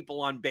doubles and people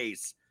on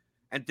base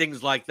and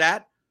things like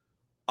that.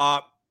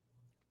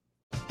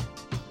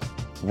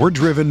 We're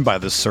driven by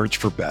the search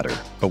for better.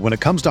 But when it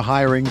comes to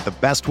hiring, the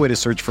best way to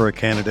search for a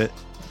candidate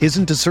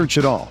isn't to search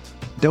at all.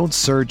 Don't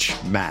search,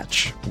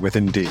 match with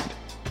Indeed.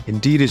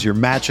 Indeed is your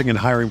matching and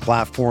hiring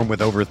platform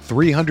with over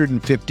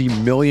 350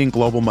 million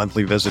global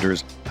monthly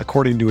visitors,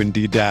 according to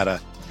Indeed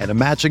data, and a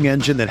matching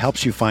engine that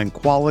helps you find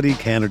quality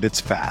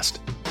candidates fast.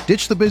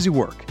 Ditch the busy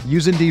work.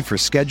 Use Indeed for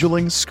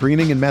scheduling,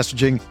 screening, and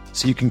messaging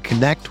so you can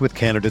connect with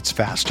candidates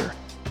faster.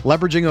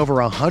 Leveraging over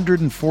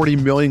 140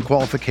 million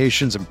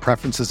qualifications and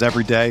preferences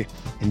every day,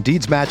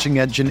 Indeed's matching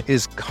engine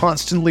is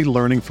constantly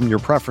learning from your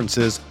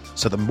preferences,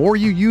 so the more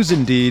you use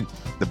Indeed,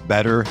 the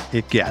better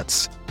it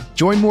gets.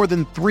 Join more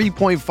than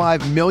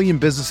 3.5 million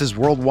businesses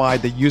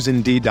worldwide that use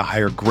Indeed to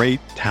hire great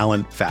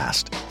talent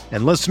fast.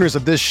 And listeners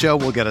of this show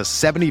will get a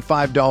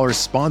 $75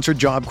 sponsored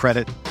job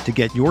credit to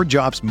get your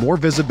jobs more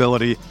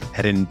visibility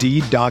at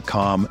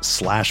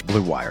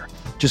Indeed.com/Blue Wire.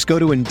 Just go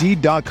to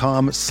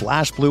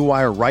Indeed.com/Blue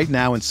Wire right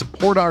now and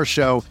support our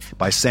show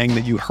by saying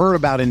that you heard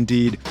about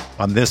Indeed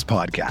on this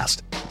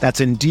podcast. That's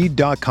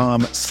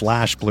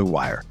Indeed.com/Blue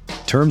Wire.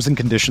 Terms and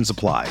conditions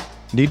apply.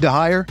 Need to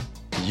hire?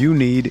 You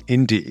need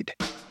Indeed.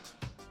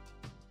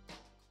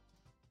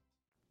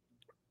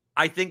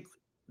 I think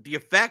the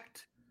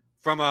effect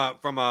from a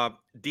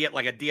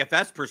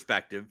DFS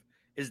perspective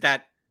is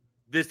that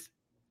this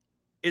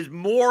is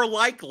more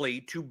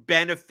likely to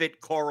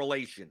benefit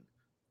correlation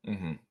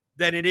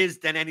than it is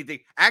than anything.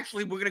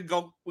 Actually, we're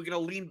gonna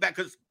lean back,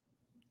 because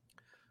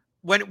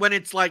when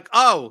it's like,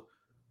 oh,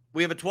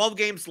 we have a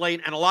 12-game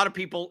slate and a lot of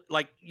people,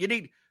 like,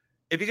 if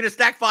you're gonna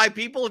stack 5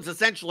 people, it's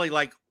essentially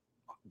like,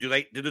 do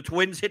the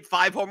Twins hit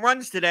 5 home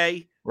runs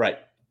today? Right,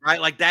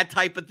 like that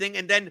type of thing.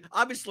 And then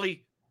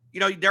obviously,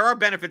 there are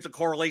benefits of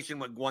correlation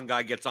when one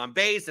guy gets on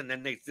base and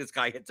then this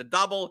guy hits a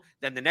double,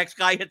 then the next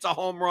guy hits a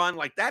home run,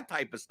 like that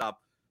type of stuff.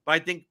 But I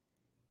think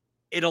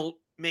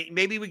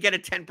maybe we get a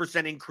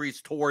 10%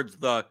 increase towards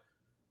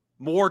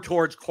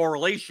towards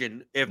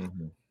correlation if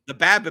the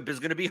BABIP is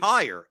going to be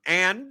higher,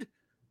 and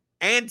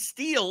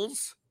steal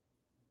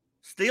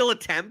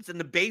attempts, and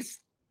the base,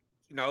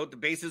 the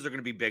bases are going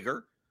to be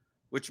bigger,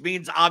 which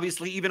means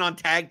obviously even on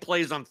tag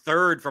plays on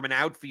third from an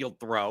outfield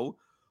throw,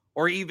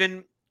 or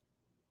even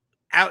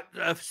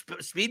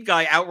speed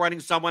guy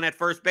outrunning someone at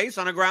first base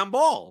on a ground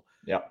ball.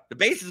 Yeah, the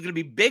base is going to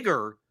be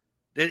bigger.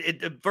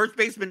 The first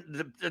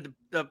baseman,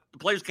 the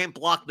players can't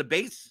block the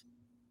base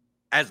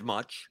as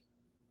much,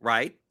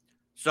 right?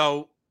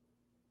 So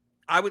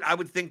I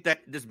would think that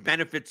this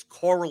benefits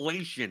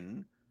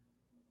correlation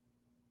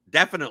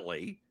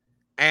definitely,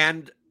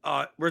 and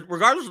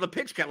regardless of the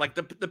pitch count, like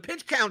the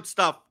pitch count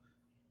stuff.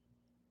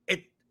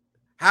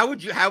 How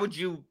would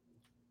you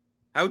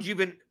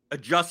even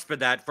adjust for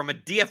that from a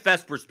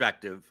DFS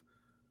perspective?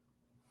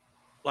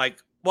 Like,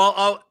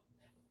 well,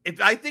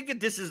 if I think that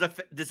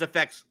this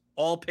affects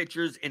all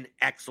pitchers in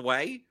X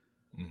way,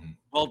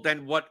 well,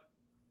 then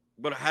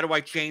how do I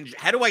change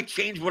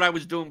what I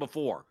was doing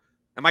before?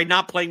 Am I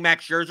not playing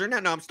Max Scherzer? No,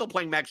 I'm still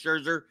playing Max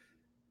Scherzer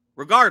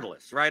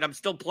regardless, right? I'm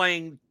still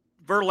playing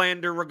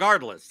Verlander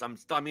regardless.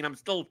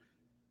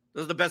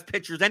 those are the best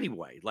pitchers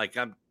anyway. Like,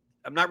 I'm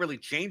not really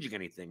changing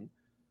anything.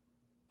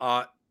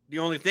 The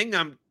only thing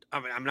I'm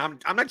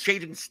not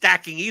changing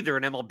stacking either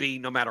in MLB,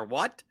 no matter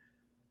what.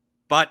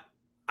 But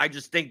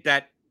just think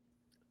that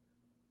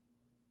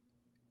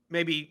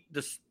maybe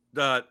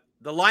the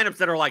lineups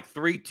that are like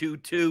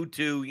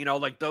 3-2-2-2,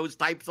 like those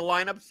types of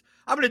lineups,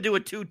 I'm going to do a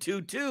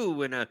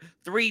 2-2-2 and a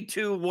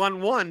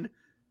 3-2-1-1,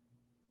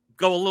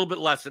 go a little bit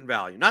less in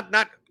value. Not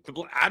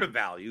out of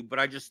value, but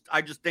I just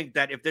think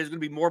that if there's going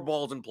to be more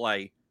balls in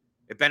play,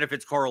 it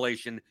benefits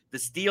correlation. The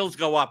steals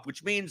go up,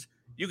 which means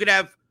you could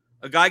have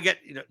a guy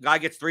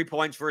gets 3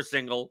 points for a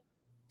single,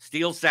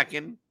 steals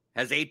second,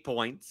 has 8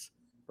 points,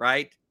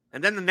 right?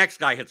 And then the next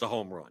guy hits a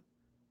home run.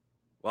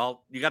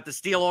 Well, you got the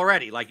steal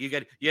already. Like you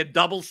have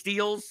double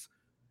steals.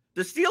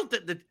 The steal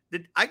that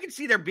I can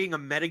see there being a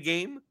meta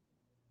game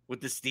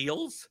with the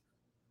steals,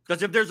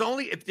 because if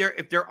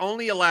they're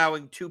only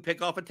allowing 2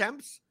 pickoff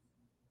attempts,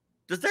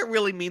 does that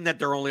really mean that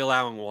they're only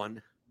allowing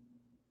 1?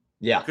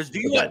 Yeah. Because do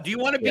you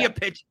want to be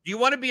Do you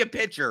want to be a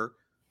pitcher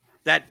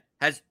that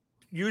has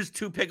used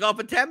 2 pickoff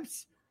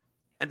attempts,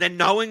 and then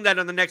knowing that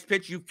on the next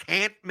pitch you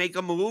can't make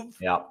a move?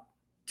 Yeah.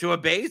 To a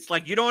base?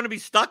 Like, you don't want to be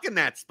stuck in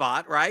that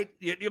spot, right?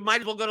 You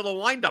might as well go to the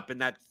windup in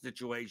that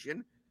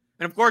situation.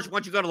 And of course,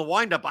 once you go to the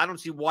windup, I don't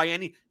see why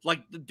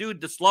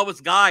the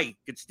slowest guy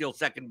could steal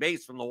second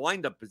base from the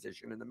windup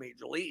position in the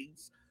major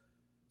leagues.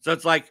 So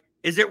it's like,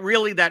 is it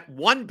really that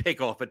 1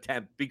 pickoff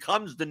attempt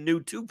becomes the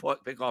new 2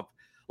 pickoff?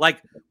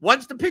 Like,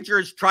 once the pitcher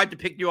has tried to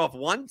pick you off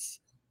once,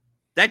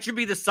 that should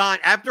be the sign.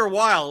 After a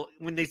while,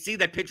 when they see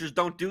that pitchers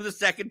don't do the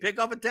second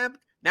pickoff attempt,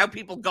 now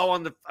people go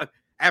on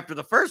after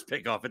the first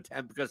pickoff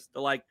attempt because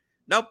they're like,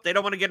 nope, they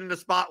don't want to get in a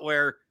spot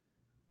where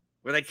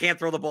they can't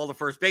throw the ball to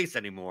first base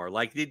anymore.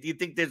 Like, do you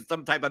think there's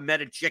some type of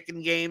meta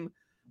chicken game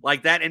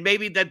like that? And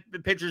maybe that the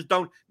pitchers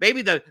don't.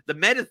 Maybe the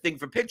meta thing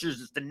for pitchers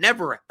is to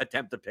never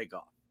attempt a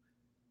pickoff.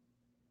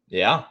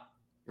 Yeah,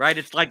 right.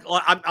 It's like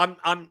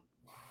I'm.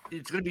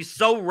 It's going to be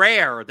so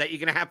rare that you're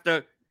going to have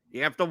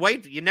to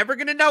wait. You're never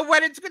going to know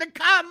when it's going to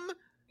come.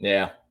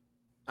 Yeah.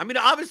 I mean,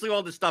 obviously,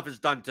 all this stuff is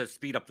done to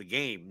speed up the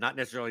game, not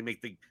necessarily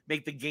make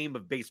the game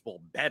of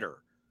baseball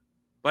better.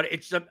 But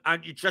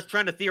I'm just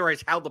trying to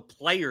theorize how the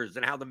players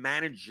and how the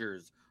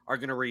managers are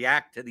going to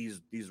react to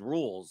these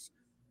rules,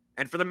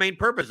 and for the main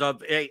purpose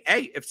of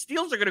if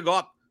steals are going to go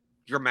up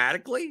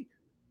dramatically,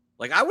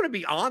 like I want to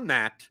be on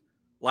that,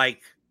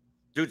 like,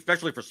 dude,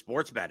 especially for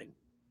sports betting.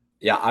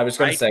 Yeah, I was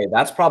going to say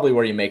that's probably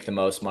where you make the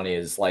most money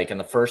is like in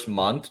the first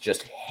month,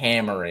 just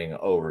hammering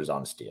overs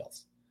on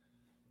steals.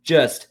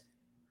 Just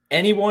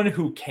anyone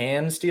who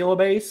can steal a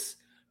base,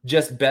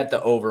 just bet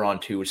the over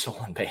on 2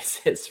 stolen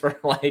bases for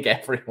like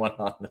everyone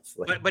on this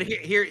list. But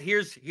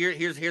here's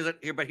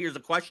a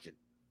question: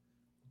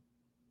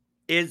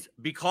 is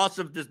because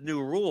of this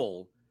new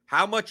rule,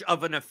 how much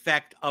of an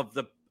effect of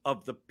the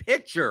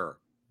pitcher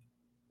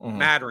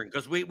mattering?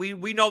 Because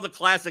we know the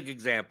classic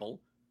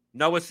example,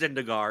 Noah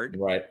Syndergaard,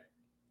 right?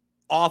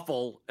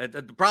 Awful,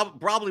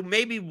 probably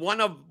maybe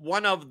one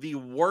of the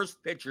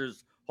worst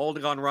pitchers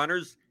holding on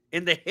runners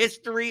in the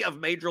history of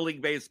Major League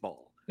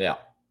Baseball. Yeah.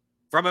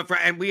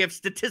 And we have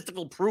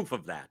statistical proof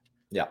of that.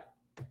 Yeah.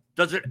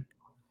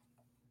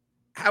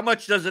 How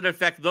much does it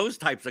affect those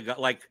types of guys?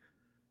 Like,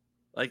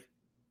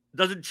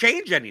 does it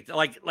change anything?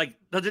 Like,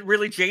 does it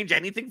really change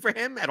anything for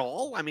him at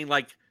all? I mean,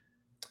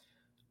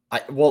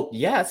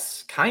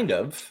 yes, kind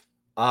of.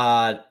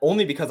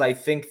 Only because I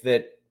think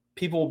that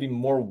people will be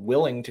more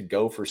willing to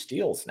go for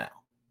steals now.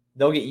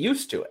 They'll get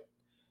used to it.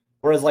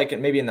 Whereas like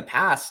maybe in the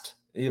past,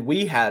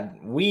 we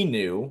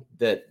knew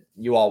that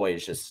you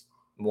always just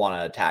want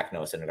to attack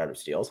Noah Syndergaard with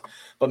steals,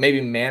 but maybe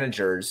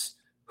managers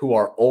who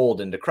are old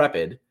and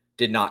decrepit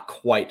did not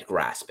quite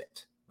grasp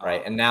it,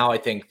 right? And now I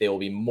think they will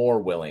be more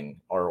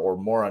willing or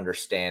more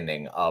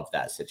understanding of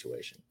that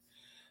situation.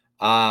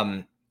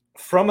 From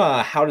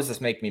a how does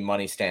this make me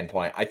money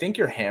standpoint, I think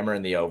you're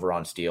hammering the over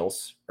on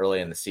steals early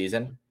in the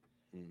season.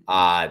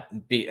 But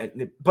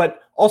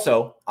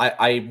also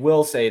I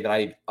will say that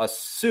I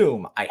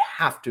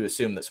have to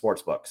assume that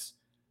sportsbooks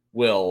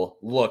will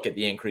look at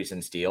the increase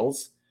in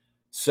steals.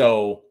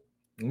 So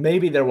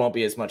maybe there won't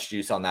be as much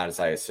juice on that as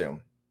I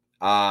assume.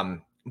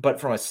 But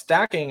from a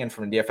stacking and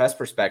from a DFS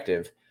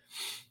perspective,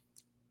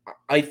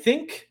 I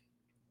think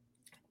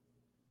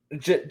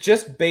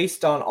just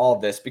based on all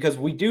this, because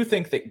we do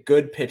think that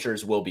good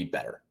pitchers will be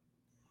better.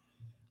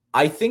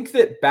 I think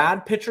that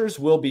bad pitchers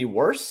will be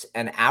worse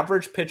and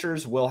average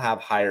pitchers will have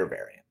higher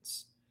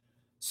variance.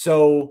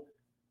 So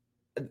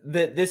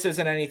this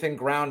isn't anything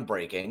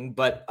groundbreaking,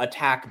 but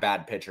attack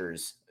bad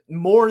pitchers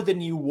more than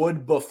you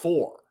would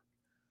before,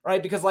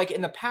 right? Because like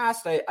in the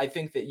past, I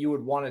think that you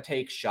would want to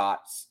take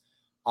shots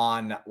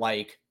on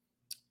like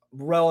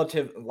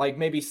relative, like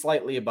maybe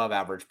slightly above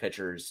average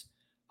pitchers.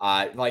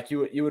 Like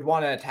you would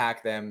want to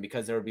attack them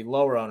because there would be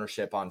lower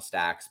ownership on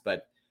stacks.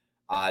 But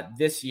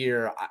this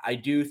year, I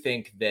do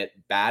think that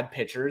bad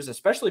pitchers,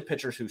 especially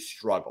pitchers who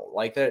struggle,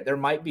 like there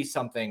might be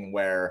something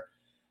where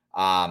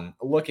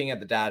looking at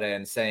the data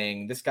and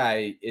saying this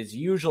guy is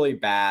usually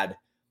bad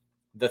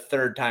the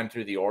third time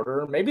through the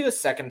order, maybe the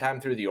second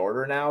time through the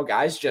order now,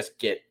 guys just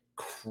get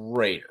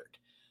cratered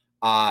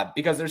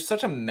because there's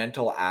such a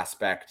mental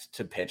aspect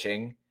to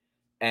pitching.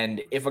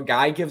 And if a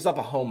guy gives up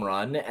a home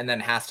run and then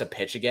has to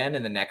pitch again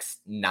in the next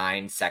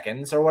 9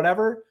 seconds or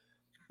whatever,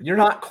 you're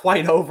not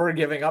quite over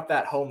giving up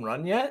that home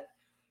run yet.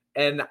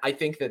 And I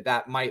think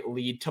that might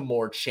lead to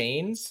more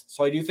chains.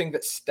 So I do think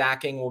that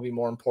stacking will be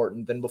more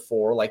important than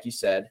before, like you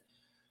said.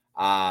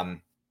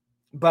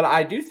 But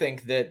I do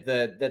think that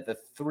the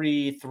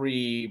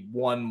 3-3-1-1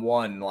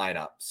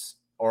 lineups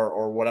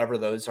or whatever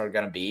those are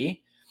going to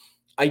be,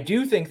 I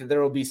do think that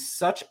there will be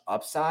such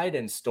upside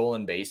in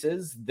stolen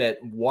bases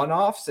that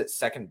one-offs at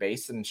second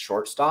base and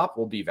shortstop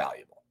will be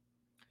valuable.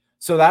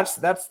 So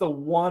that's the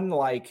one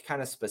like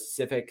kind of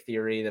specific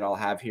theory that I'll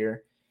have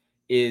here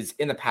is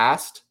in the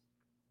past,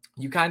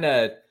 you kind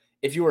of,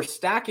 if you were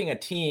stacking a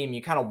team,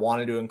 you kind of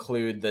wanted to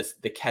include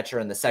the catcher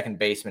and the second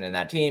baseman in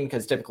that team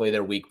because typically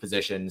they're weak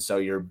positions. So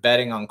you're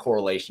betting on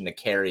correlation to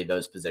carry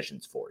those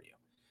positions for you.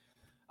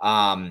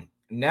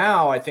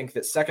 Now I think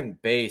that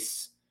second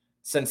base,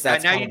 since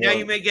that's now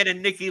you may get a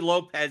Nicky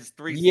Lopez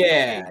 3.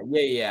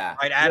 Yeah.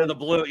 Right out of the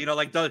blue,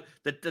 like the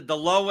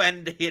low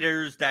end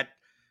hitters that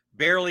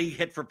barely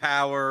hit for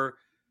power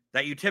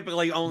that you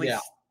typically only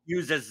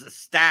use as a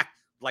stack.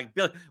 Like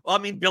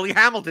Billy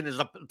Hamilton is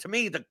to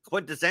me the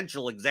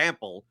quintessential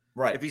example.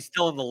 Right. If he's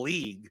still in the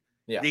league,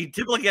 he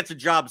typically gets a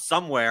job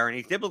somewhere, and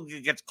he typically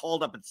gets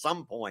called up at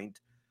some point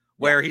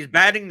where he's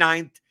batting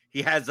ninth.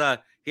 He has an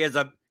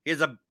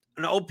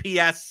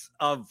OPS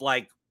of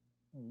like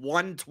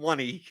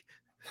 120,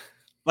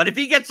 but if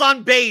he gets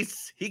on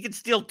base, he can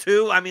steal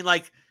 2. I mean,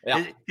 like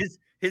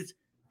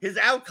his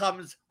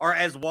outcomes are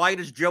as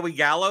wide as Joey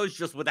Gallo's,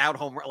 just without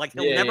home run. Like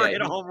he'll never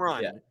hit a home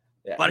run.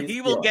 Yeah, but he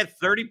will get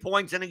 30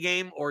 points in a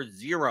game or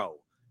 0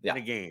 in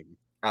a game.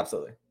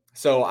 Absolutely.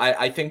 So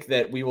I think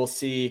that we will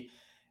see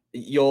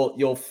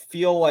you'll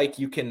feel like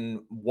you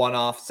can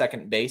one-off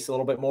second base a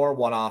little bit more,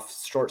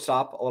 one-off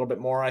shortstop a little bit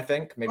more, I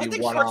think. Maybe I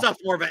think one-off. Shortstop's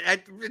more, but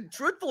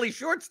truthfully,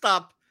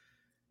 shortstop,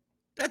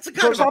 that's a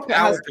kind of a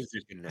power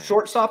position now.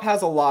 Shortstop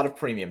has a lot of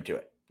premium to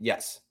it.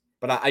 Yes.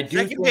 But I do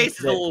second base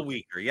is a little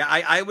weaker. Yeah,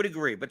 I would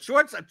agree. But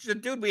shortstop,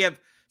 dude, we have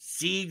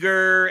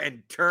Seager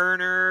and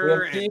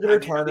Turner.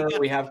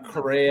 We have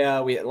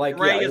Correa.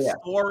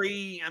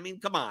 Story. I mean,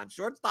 come on.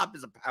 Shortstop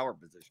is a power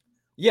position.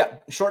 Yeah,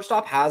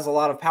 shortstop has a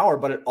lot of power,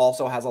 but it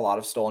also has a lot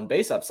of stolen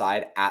base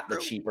upside at the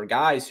cheaper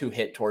guys who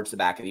hit towards the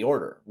back of the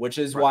order, which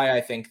is why I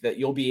think that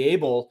you'll be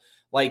able,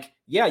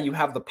 you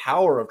have the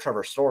power of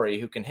Trevor Story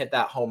who can hit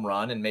that home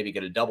run and maybe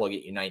get a double,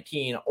 get you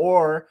 19,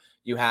 or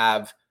you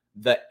have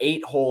the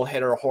 8-hole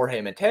hitter Jorge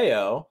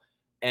Mateo,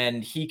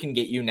 and he can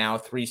get you now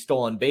 3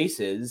 stolen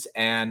bases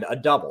and a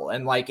double.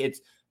 And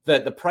it's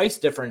the price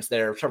difference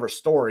there, Trevor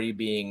Story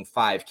being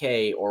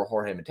 $5K or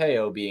Jorge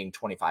Mateo being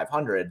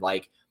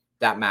 $2,500,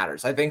 that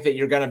matters. I think that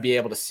you're going to be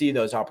able to see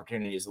those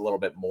opportunities a little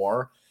bit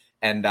more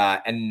and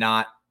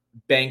not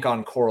bank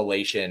on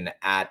correlation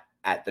at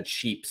the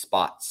cheap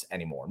spots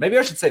anymore. Maybe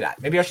I should say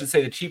that. Maybe I should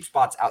say the cheap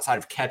spots outside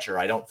of catcher.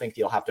 I don't think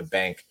you'll have to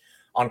bank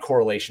on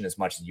correlation as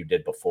much as you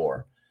did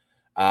before.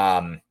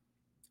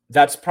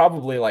 That's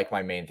probably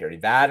my main theory.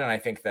 That, and I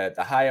think that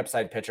the high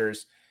upside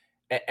pitchers,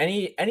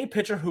 any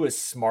pitcher who is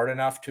smart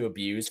enough to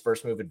abuse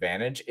first move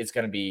advantage is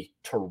going to be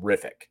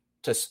terrific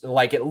to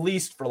at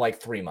least for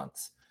 3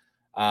 months.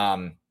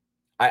 I'm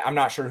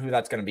not sure who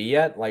that's going to be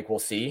yet. We'll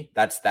see.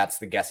 That's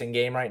the guessing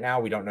game right now.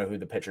 We don't know who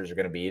the pitchers are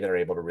going to be that are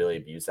able to really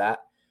abuse that.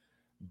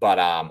 But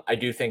I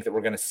do think that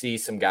we're going to see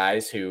some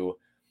guys who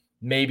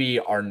maybe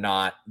are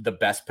not the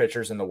best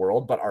pitchers in the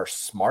world, but are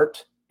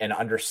smart and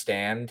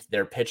understand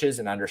their pitches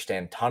and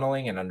understand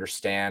tunneling and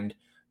understand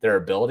their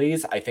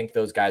abilities. I think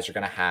those guys are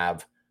going to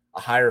have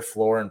a higher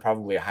floor and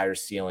probably a higher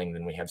ceiling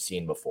than we have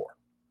seen before.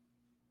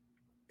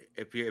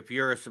 If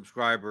you're a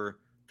subscriber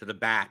to the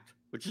Bat,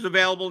 which is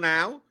available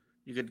now,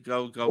 you could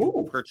go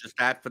purchase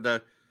that for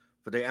the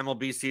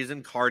MLB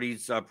season.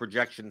 Cardi's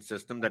projection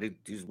system that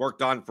he's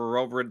worked on for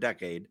over a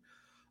decade.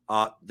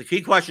 The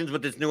key questions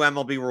with this new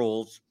MLB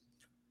rules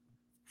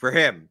for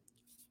him,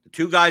 the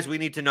 2 guys we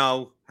need to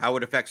know how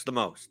it affects the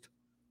most.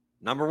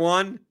 Number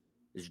 1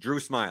 is Drew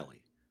Smyly,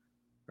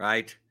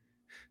 right?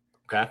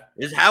 Okay.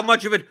 Is how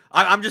much of it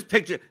I'm just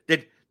picturing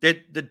that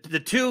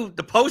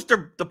the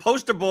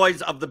poster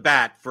boys of the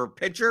Bat for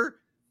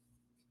pitcher,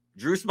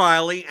 Drew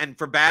Smyly, and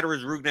for batter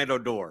is Rougned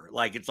Odor.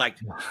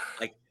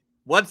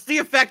 What's the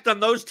effect on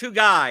those 2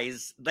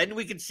 guys? Then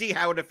we can see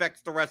how it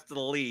affects the rest of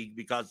the league,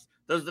 because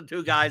those are the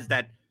 2 guys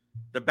that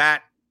the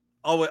Bat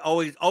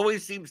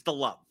always seems to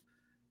love.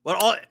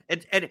 But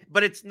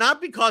it's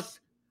not because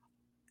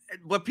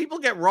what people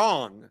get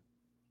wrong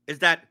is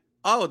that,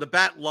 the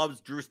Bat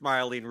loves Drew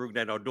Smyly and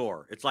Rougned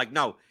Odor. It's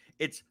no,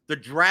 it's the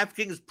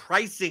DraftKings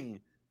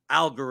pricing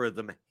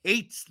algorithm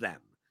hates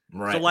them.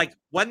 Right. So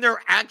when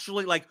they're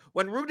actually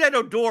when Rougned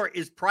Odor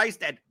is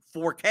priced at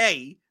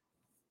 4K,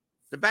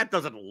 the Bat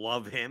doesn't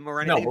love him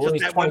or anything. No,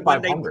 just that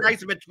when they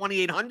price him at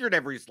 2,800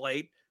 every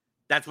slate,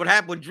 that's what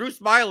happened. When Drew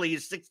Smyly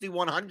is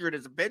 6,100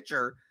 as a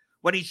pitcher,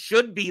 when he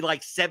should be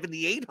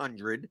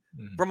 7,800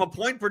 from a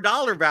point per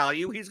dollar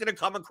value, he's going to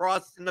come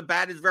across and the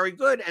Bat is very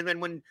good. And then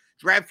when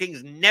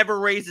DraftKings never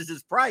raises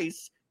his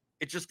price,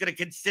 it's just going to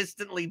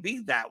consistently be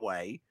that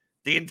way.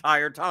 the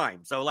entire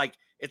time. So like,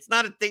 it's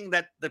not a thing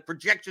that the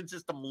projection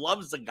system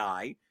loves a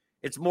guy.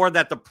 It's more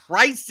that the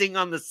pricing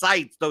on the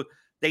sites, though,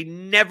 they're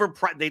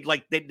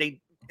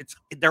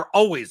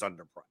always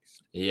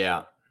underpriced.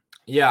 Yeah.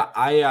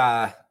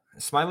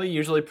 Smiley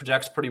usually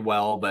projects pretty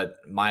well, but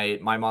my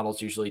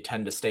models usually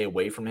tend to stay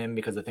away from him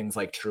because of things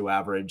like true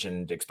average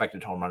and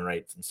expected home run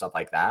rates and stuff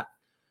like that.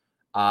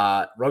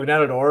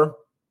 Rougned,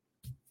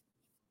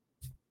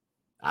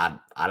 I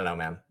don't know,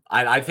 man.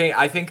 I think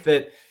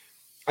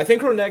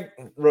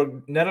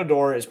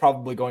Rougned is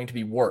probably going to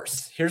be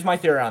worse. Here's my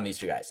theory on these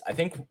two guys. I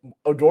think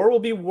Odor will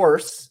be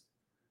worse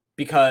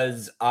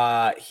because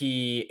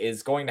he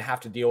is going to have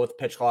to deal with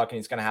pitch clock and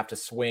he's going to have to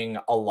swing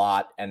a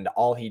lot. And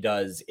all he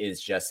does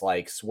is just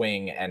like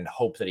swing and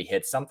hope that he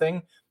hits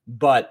something.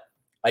 But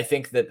I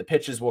think that the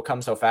pitches will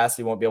come so fast,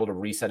 he won't be able to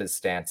reset his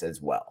stance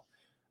as well.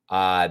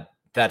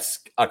 That's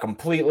a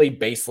completely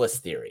baseless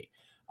theory.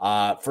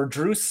 For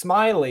Drew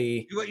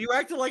Smyly, you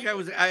acted like I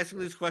was asking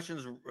these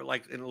questions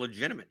like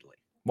legitimately.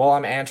 Well,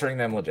 I'm answering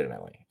them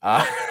legitimately.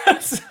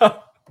 So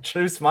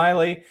Drew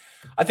Smyly,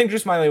 I think Drew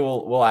Smyly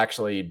will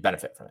actually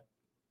benefit from it.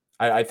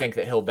 I think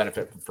that he'll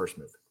benefit from first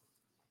move.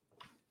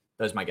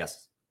 Those are my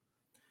guesses.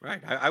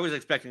 Right. I was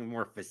expecting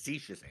more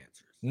facetious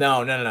answers.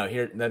 No.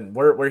 Here, then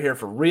we're here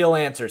for real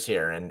answers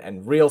here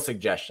and real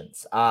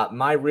suggestions.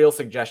 My real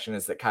suggestion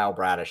is that Kyle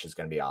Bradish is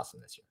going to be awesome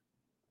this year.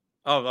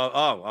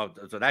 Oh!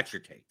 So that's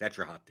your take. That's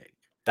your hot take.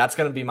 That's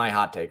going to be my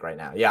hot take right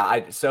now. Yeah.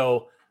 I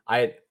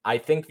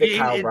think that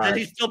Kyle Bradish. Does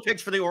he still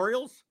pitch for the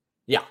Orioles?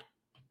 Yeah.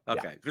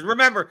 Okay. Because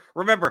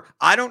remember,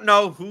 I don't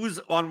know who's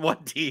on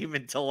what team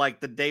until like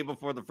the day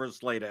before the first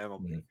slate of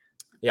MLB. Mm-hmm.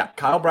 Yeah,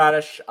 Kyle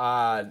Bradish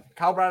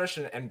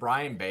and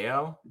Brian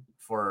Bayo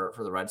for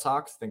the Red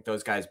Sox. I think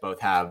those guys both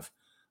have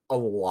a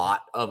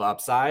lot of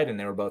upside, and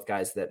they were both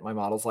guys that my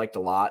models liked a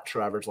lot.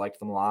 True Average liked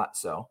them a lot,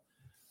 so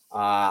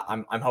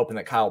I'm hoping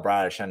that Kyle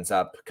Bradish ends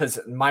up, because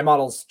my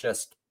models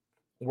just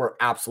were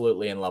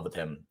absolutely in love with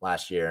him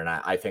last year, and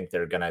I think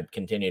they're going to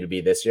continue to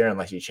be this year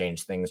unless you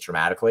change things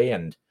dramatically.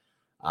 And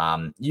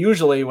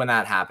usually when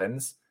that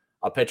happens,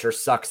 a pitcher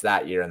sucks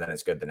that year and then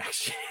it's good the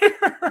next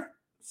year.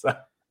 So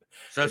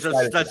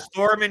that's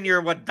Storm in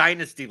your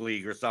dynasty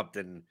league or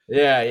something.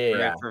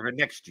 Yeah. For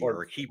next year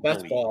or keep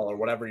best ball or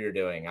whatever you're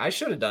doing. I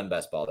should have done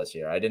best ball this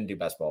year. I didn't do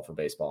best ball for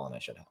baseball, and I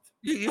should have.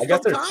 You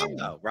still have time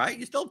though, right?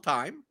 You still have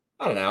time.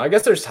 I don't know. I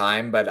guess there's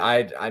time, but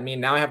I mean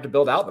now I have to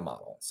build out the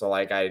model, so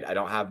like I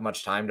don't have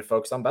much time to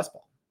focus on best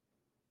ball.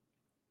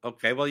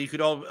 Okay, well you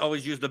could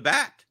always use the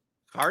bat.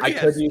 I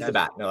could use the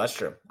bat. No, that's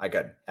true. I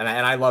could, and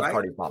I love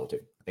Cardi's model too.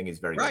 I think he's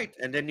very good. Right,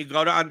 and then you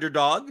go to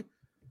Underdog.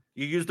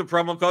 You use the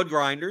promo code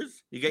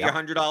Grinders. You get your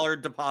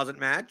 $100 deposit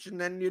match,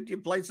 and then you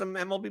play some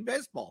MLB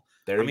baseball.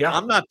 There you go.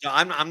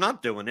 I'm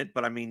not doing it,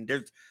 but I mean,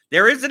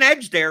 there is an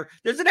edge there.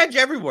 There's an edge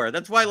everywhere.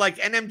 That's why, like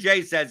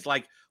NMJ says,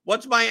 like,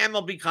 what's my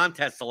MLB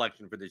contest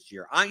selection for this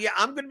year? I'm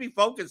going to be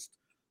focused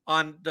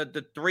on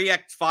the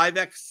 3x,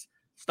 5x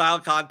style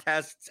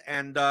contests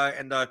and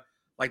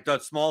like the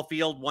small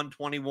field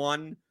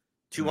 121,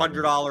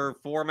 $200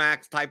 4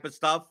 max type of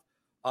stuff.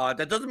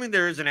 That doesn't mean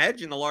there is an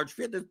edge in the large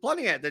field. There's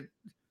plenty of that.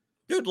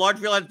 Dude, large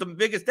field has the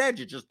biggest edge.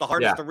 It's just the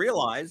hardest to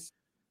realize.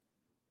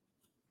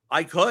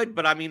 I could,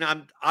 but I mean,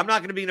 I'm not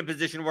going to be in a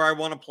position where I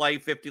want to play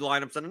 50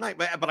 lineups in a night,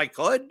 but I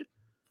could.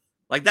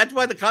 Like, that's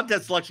why the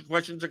contest selection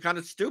questions are kind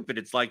of stupid.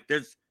 It's like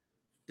there's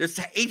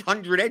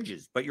 800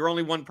 edges, but you're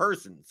only one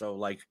person. So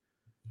like,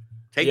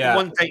 take the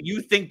one that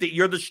you think that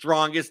you're the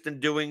strongest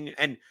in doing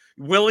and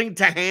willing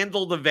to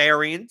handle the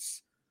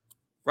variance,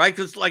 right?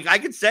 Because like I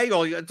could say,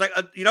 it's like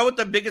you know what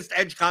the biggest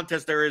edge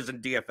contest there is in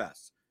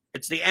DFS?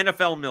 It's the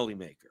NFL Millie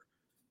Maker.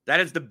 That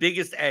is the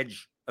biggest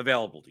edge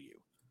available to you.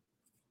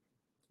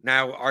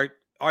 Now,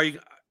 are you?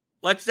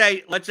 Let's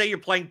say you're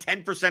playing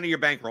 10% of your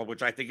bankroll,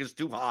 which I think is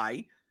too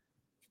high.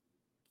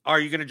 Are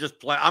you going to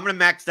just play? I'm going to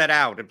max that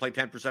out and play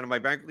 10% of my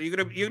bankroll. You're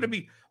going to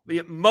be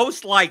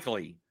most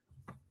likely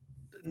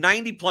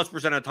 90+%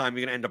 of the time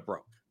you're going to end up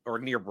broke or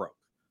near broke.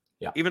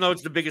 Yeah. Even though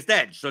it's the biggest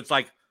edge, so it's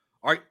like,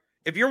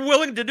 if you're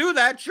willing to do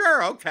that,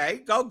 sure,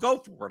 okay, go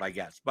for it, I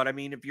guess. But I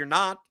mean, if you're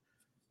not.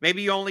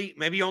 Maybe you only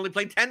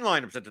play 10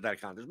 lineups into that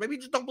contest. Maybe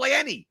you just don't play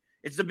any.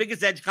 It's the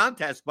biggest edge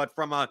contest, but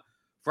from a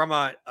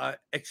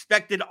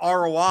expected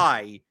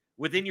ROI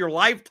within your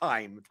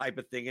lifetime type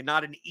of thing, and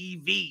not an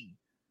EV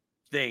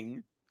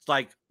thing. It's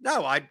like,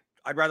 no, I'd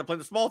rather play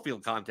the small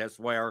field contest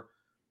where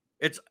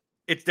it's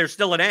there's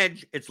still an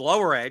edge, it's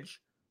lower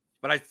edge,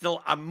 but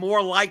I'm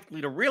more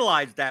likely to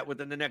realize that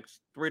within the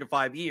next 3 to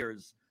 5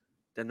 years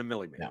than the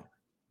Millie Maker.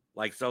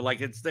 Yeah.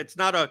 It's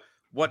not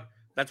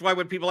that's why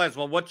when people ask,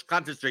 well, what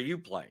contest are you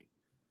playing?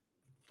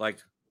 Like,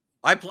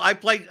 I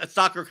play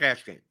soccer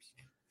cash games,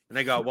 and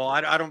they go, well, I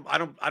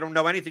don't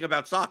know anything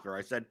about soccer.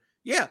 I said,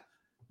 yeah,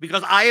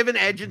 because I have an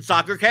edge in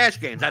soccer cash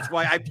games. That's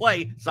why I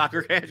play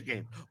soccer cash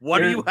games. What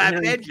do you have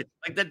an edge in?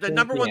 Like the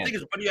number one thing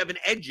is, what do you have an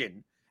edge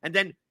in? And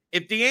then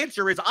if the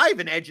answer is I have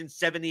an edge in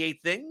 78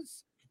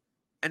 things,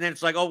 and then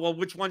it's like, oh well,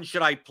 which one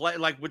should I play?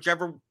 Like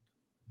whichever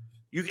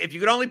if you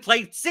could only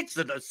play 6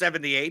 of the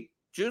 78,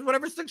 choose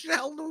whatever 6 you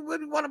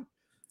want to.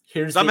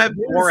 Some have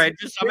more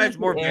edges, some has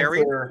more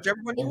variance, whichever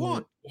one you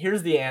want.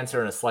 Here's the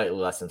answer in a slightly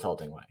less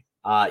insulting way.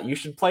 You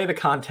should play the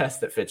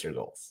contest that fits your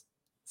goals.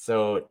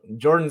 So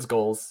Jordan's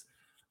goals.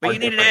 But you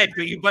need an edge.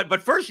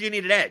 But first you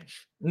need an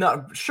edge.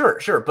 No, sure.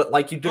 But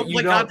like you don't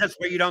play contests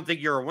where you don't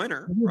think you're a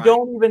winner. You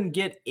don't even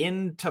get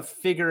into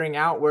figuring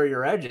out where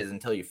your edge is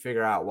until you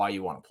figure out why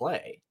you want to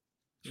play.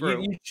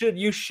 True.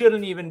 You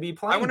shouldn't even be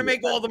playing. I want to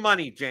make all the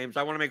money, James.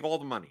 I want to make all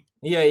the money.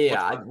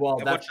 Yeah.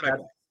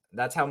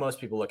 That's how most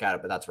people look at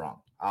it, but that's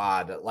wrong.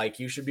 Like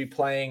you should be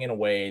playing in a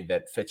way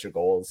that fits your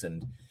goals.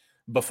 And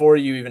before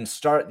you even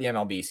start the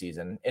MLB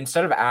season,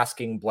 instead of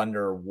asking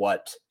Blender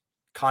what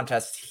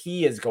contest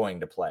he is going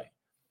to play,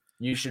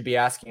 you should be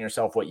asking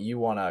yourself what you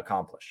want to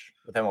accomplish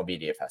with MLB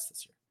DFS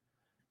this year.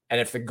 And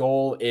if the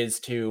goal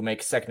is to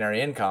make secondary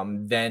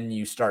income, then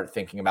you start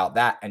thinking about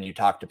that and you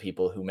talk to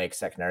people who make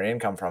secondary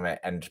income from it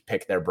and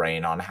pick their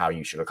brain on how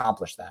you should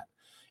accomplish that.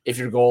 If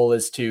your goal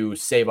is to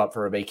save up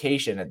for a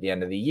vacation at the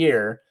end of the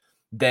year,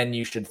 then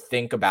you should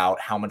think about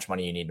how much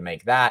money you need to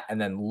make that and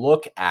then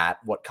look at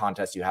what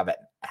contests you have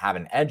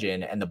an edge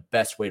in and the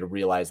best way to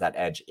realize that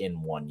edge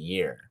in 1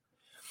 year.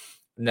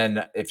 And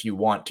then if you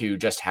want to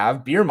just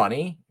have beer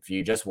money, if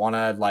you just want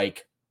to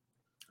like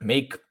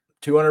make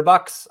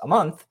 $200 a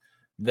month,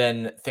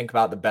 then think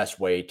about the best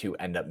way to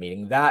end up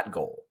meeting that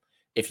goal.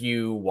 If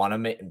you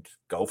want to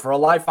go for a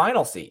live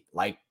final seat,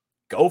 like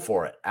go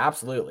for it.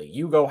 Absolutely.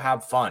 You go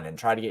have fun and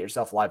try to get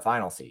yourself a live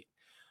final seat.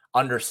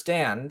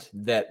 Understand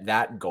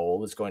that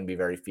goal is going to be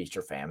very feast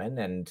or famine.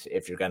 And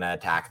if you're going to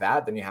attack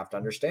that, then you have to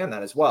understand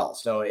that as well.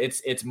 So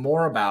it's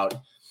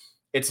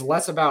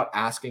less about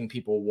asking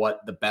people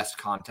what the best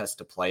contest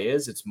to play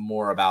is. It's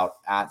more about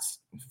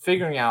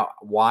figuring out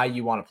why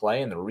you want to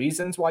play and the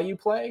reasons why you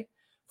play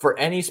for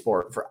any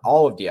sport, for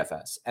all of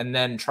DFS, and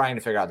then trying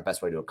to figure out the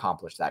best way to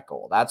accomplish that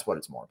goal. That's what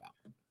it's more about.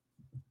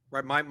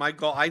 Right. My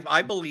goal,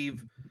 I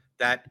believe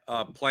that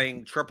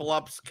playing triple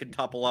ups,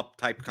 quintuple up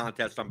type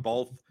contests on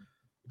both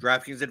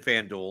DraftKings and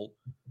FanDuel,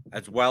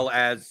 as well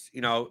as,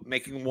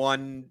 making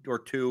one or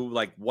two,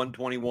 like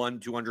 $121,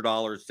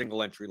 $200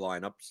 single entry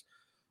lineups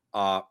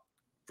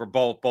for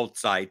both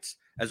sites,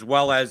 as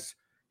well as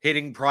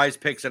hitting Prize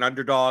Picks and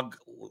Underdog,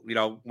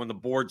 when the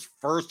boards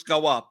first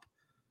go up.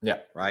 Yeah.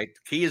 Right.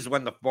 Key is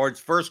when the boards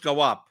first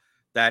go up.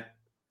 That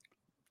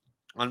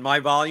on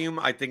my volume,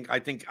 I think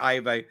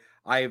I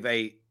have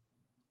a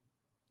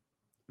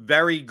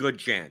very good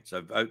chance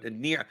of a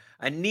near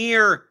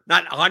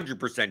not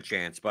 100%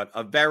 chance, but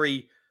a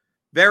very,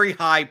 very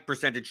high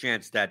percentage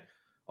chance that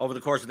over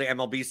the course of the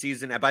MLB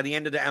season, and by the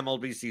end of the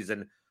MLB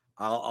season,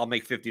 I'll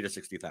make $50,000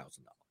 to $60,000.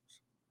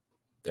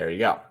 There you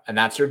go, and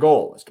that's your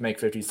goal, is to make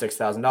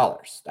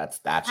 $56,000. That's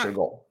right. Your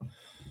goal.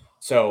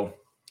 So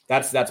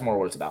that's more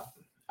what it's about.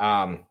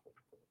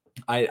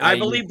 I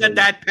believe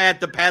that path,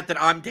 the path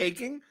that I'm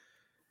taking,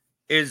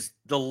 is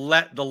the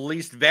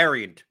least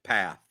variant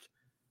path.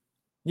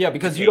 Yeah,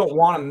 because you don't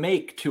want to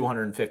make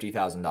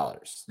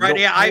 $250,000. Right?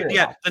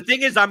 Yeah. The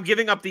thing is, I'm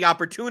giving up the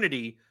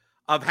opportunity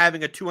of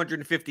having a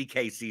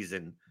 $250K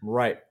season,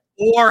 right?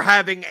 Or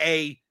having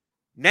a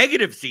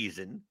negative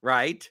season,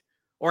 right?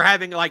 Or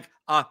having like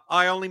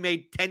I only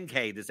made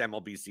 $10K this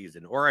MLB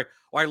season, or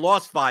I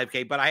lost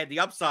 $5K, but I had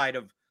the upside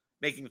of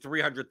making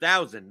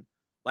 $300,000.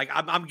 Like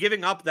I'm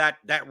giving up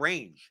that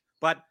range,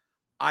 but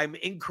I'm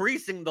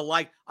increasing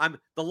the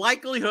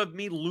likelihood of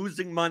me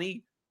losing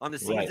money on the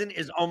season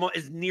is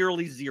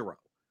nearly zero.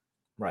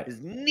 Right.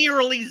 Is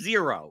nearly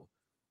zero.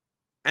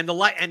 And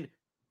and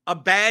a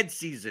bad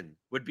season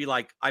would be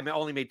like I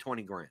only made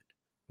 20 grand.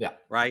 Yeah.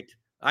 Right?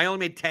 I only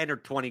made 10 or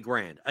 20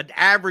 grand. An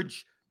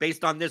average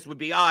based on this would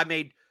be I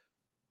made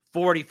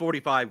 40,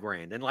 45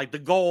 grand. And like the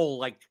goal,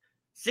 like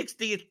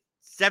 60th,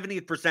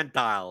 70th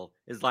percentile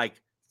is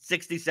like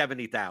 60,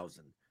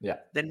 70,000. Yeah.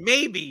 Then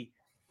maybe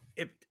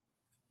if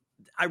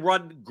I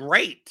run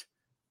great,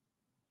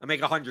 I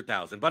make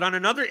 100,000. But on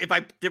another, if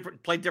I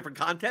play different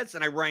contests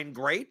and I ran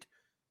great,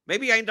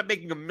 maybe I end up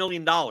making $1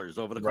 million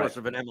over the course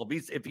of an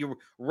MLB. If you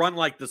run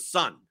like the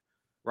sun,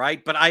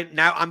 right? But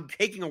I'm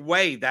taking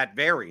away that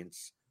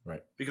variance,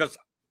 right? Because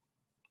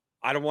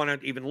I don't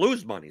want to even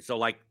lose money. So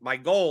like my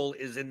goal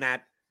is in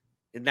that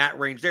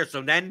range there.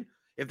 So then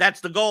if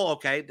that's the goal,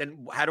 okay,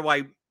 then how do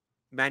I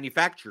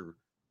manufacture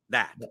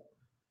that? Yeah.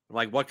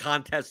 Like what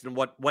contests and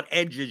what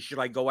edges should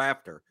I go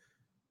after?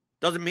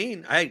 Doesn't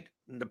mean I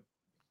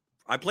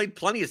played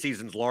plenty of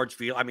seasons large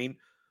field. I mean,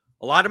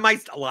 a lot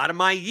of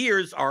my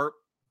years are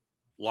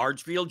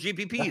large field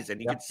GPPs,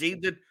 and you can see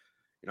that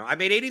I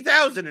made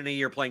 80,000 in a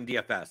year playing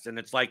DFS, and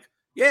it's like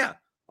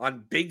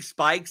on big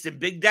spikes and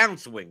big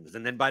downswings,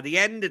 and then by the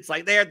end it's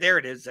like there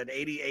it is at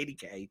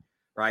 80K,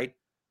 right?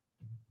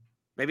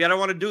 Maybe I don't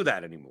want to do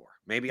that anymore.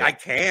 Maybe I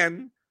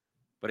can.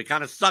 But it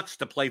kind of sucks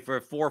to play for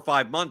 4 or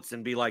 5 months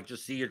and be like,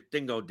 just see your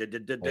thing go, and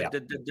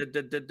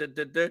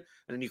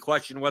then you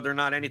question whether or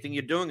not anything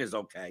you're doing is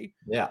okay.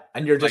 Yeah,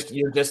 and you're just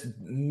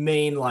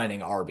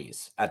mainlining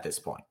Arby's at this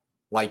point.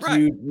 Like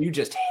you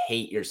just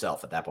hate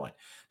yourself at that point.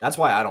 That's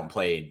why I don't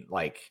play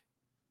like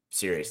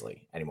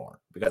seriously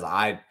anymore, because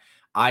I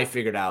I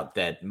figured out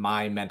that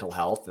my mental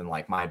health and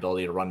like my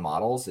ability to run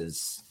models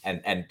is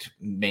and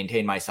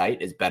maintain my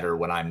site is better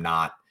when I'm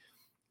not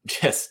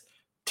just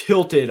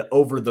tilted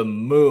over the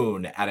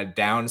moon at a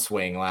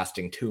downswing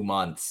lasting 2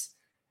 months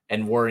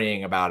and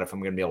worrying about if I'm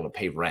going to be able to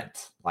pay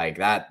rent like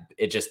that.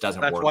 It just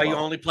doesn't work. That's why you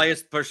well. only play a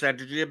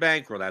percentage of your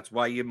bankroll. That's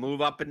why you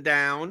move up and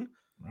down.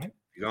 Right.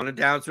 You go on a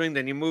downswing,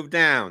 then you move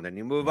down, then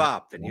you move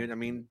up. Then I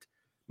mean,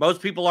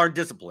 most people aren't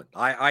disciplined.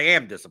 I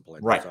am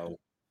disciplined. Right. So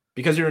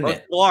because you're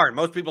most people aren't.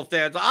 Most people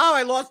think, oh,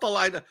 I lost a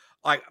line.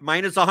 Like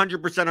minus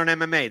 100% on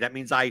MMA. That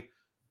means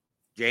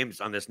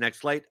James, on this next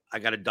slate, I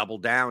got to double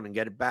down and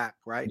get it back,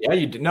 right? Yeah,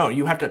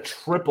 you have to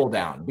triple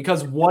down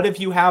because what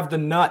if you have the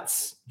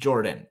nuts,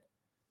 Jordan?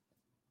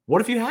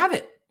 What if you have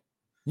it?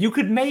 You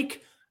could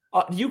make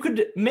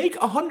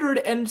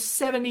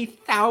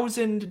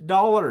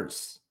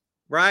 $170,000.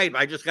 Right.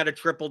 I just got to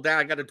triple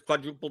down. I got to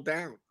quadruple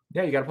down.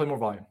 Yeah, you got to play more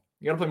volume.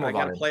 I got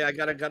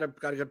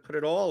to put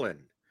it all in.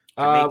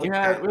 We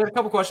had a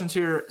couple questions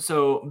here.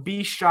 So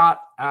B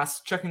Shot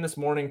asked, checking this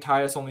morning,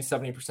 Tyus only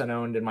 70%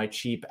 owned in my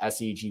cheap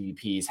SE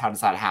GPPs. How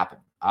does that happen?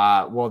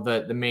 Well,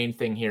 the main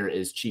thing here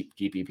is cheap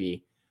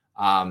GPP.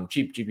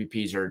 Cheap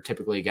GPPs are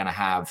typically going to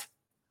have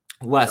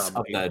less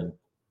of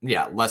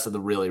the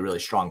really, really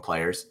strong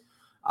players.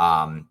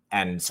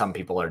 And some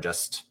people are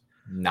just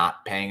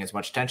not paying as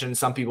much attention.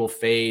 Some people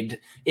fade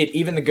it.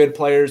 Even the good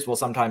players will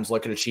sometimes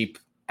look at a cheap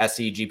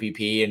SE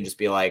GPP and just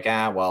be like,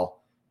 well,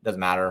 doesn't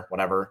matter,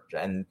 whatever.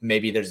 And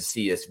maybe there's a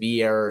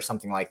CSV error or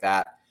something like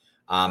that.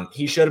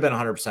 He should have been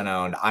 100%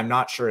 owned. I'm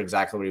not sure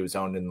exactly what he was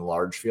owned in the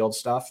large field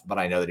stuff, but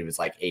I know that he was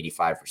like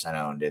 85%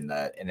 owned in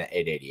the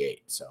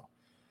 888. So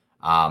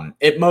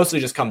it mostly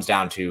just comes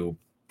down to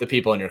the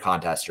people in your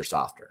contest are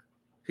softer.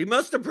 He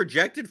must have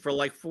projected for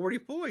like 40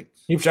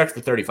 points. He projected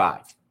for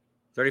 35.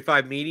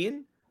 35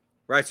 median?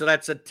 Right, so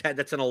that's an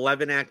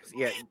 11x.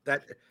 Yeah,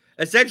 that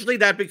essentially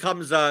that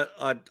becomes I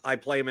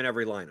play him in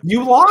every lineup.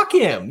 You lock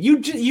him. You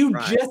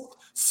just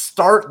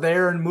start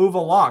there and move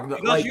along.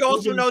 Because you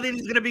also know that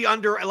he's going to be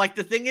under. Like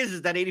the thing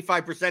is that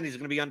 85% he's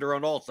going to be under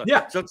owned also.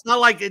 Yeah. So it's not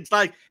like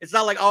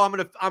oh I'm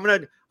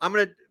gonna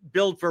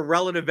build for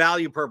relative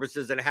value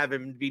purposes and have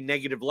him be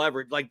negative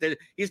leverage. Like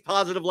he's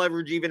positive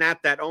leverage even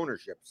at that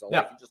ownership. So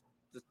yeah. Like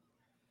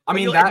I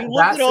mean,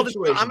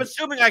 I'm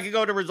assuming I could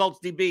go to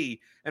results DB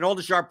and all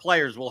the sharp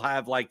players will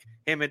have like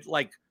him at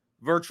like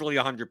virtually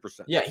 100%.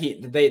 Yeah,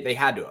 they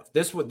had to have.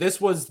 This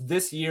was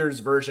this year's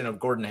version of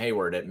Gordon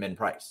Hayward at min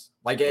price.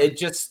 Like it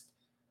just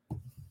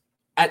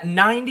at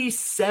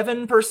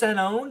 97%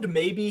 owned,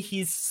 maybe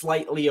he's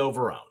slightly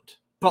over owned.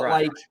 But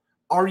like,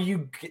 are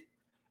you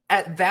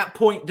at that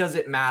point? Does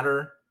it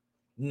matter?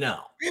 No.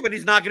 Yeah, but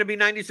he's not going to be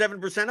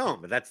 97%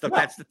 owned. But that's the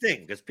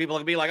thing because people are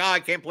going to be like, oh, I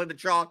can't play the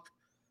chalk.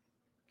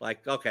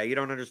 Like, okay, you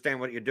don't understand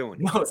what you're doing.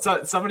 No,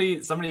 so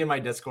somebody in my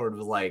Discord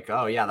was like,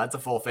 "Oh yeah, that's a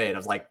full fade." I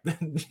was like, "No,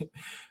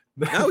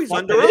 he's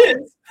under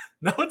owned."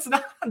 No, it's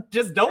not.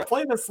 Just don't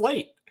play the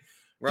slate.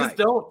 Right. Just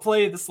don't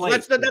play the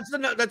slate.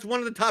 That's one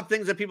of the top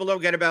things that people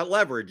don't get about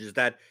leverage is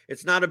that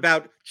it's not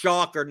about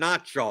chalk or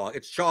not chalk.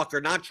 It's chalk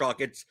or not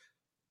chalk. It's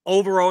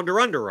over owned or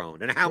under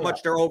owned, and how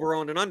much they're over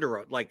owned and under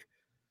owned. Like,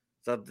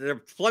 so there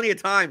are plenty of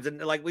times,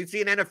 and like we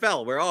see in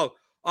NFL where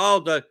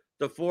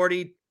the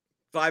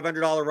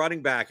 $4,500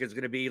 running back is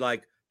going to be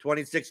like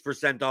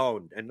 26%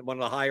 owned and one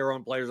of the higher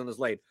owned players on the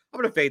slate. I'm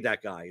going to fade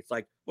that guy. It's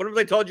like, what if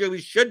they told you he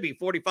should be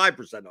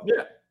 45% owned?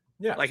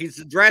 Yeah. Like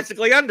he's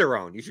drastically under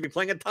owned. You should be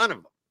playing a ton of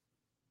them.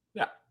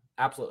 Yeah,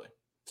 absolutely.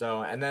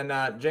 So, and then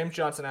James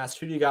Johnson asked,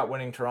 who do you got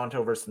winning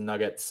Toronto versus the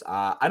Nuggets?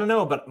 I don't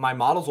know, but my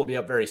models will be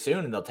up very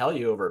soon and they'll tell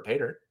you over at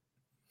Pater.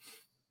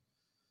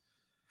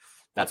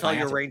 That's how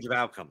your range of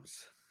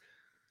outcomes.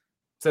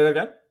 Say that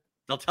again?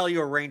 They'll tell you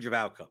a range of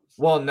outcomes.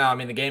 Well, no, I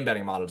mean, the game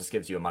betting model just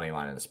gives you a money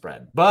line and a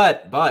spread.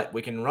 But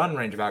we can run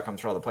range of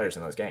outcomes for all the players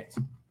in those games.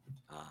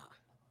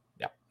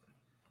 Yeah.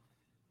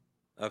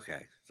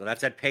 Okay. So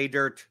that's at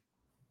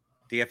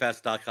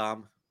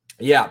paydirtdfs.com.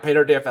 Yeah,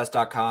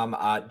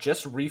 paydirtdfs.com.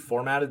 Just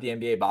reformatted the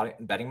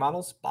NBA betting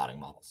models,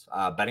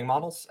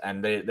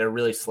 and they're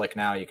really slick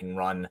now. You can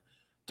run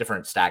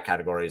different stat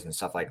categories and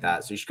stuff like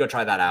that. So you should go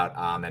try that out.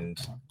 And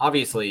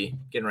obviously,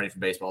 getting ready for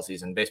baseball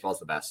season. Baseball's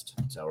the best.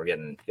 So we're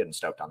getting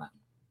stoked on that.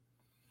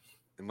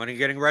 And when you're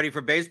getting ready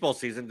for baseball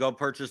season, go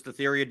purchase the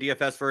Theory of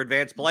DFS for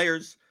advanced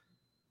players.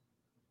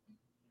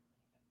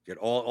 Get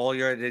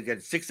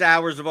get 6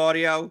 hours of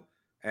audio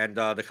and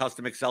the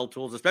custom Excel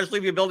tools, especially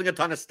if you're building a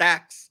ton of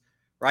stacks,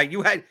 right?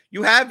 You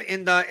have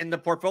in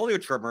the portfolio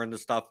trimmer and the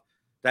stuff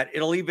that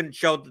it'll even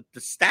show the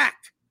stack.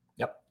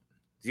 Yep.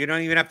 You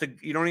don't even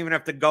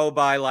have to go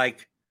by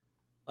like,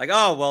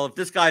 oh, well, if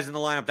this guy's in the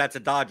lineup, that's a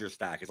Dodger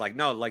stack. It's like,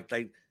 no, like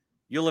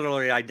you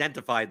literally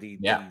identify the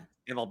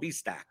MLB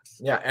stacks.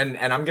 Yeah, and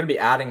I'm going to be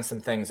adding some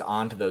things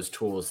onto those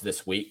tools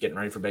this week, getting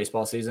ready for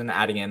baseball season,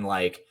 adding in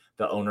like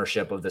the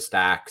ownership of the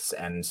stacks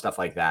and stuff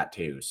like that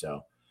too.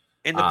 So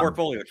in the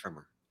portfolio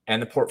trimmer. And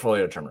the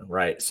portfolio determiner,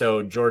 right?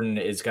 So Jordan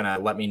is going to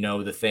let me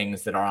know the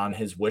things that are on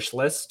his wish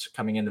list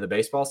coming into the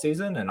baseball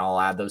season, and I'll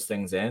add those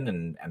things in,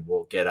 and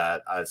we'll get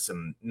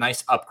some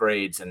nice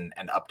upgrades and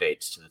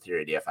updates to the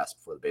Theory DFS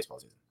before the baseball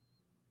season.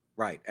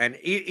 Right. And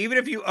even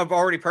if you have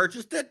already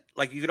purchased it,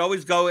 like you could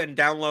always go and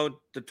download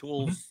the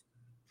tools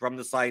from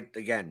the site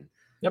again.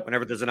 Yep.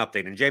 Whenever there's an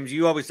update. And James,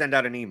 you always send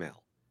out an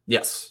email.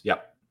 Yes.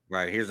 Yep.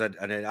 Right.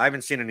 I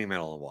haven't seen an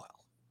email in a while.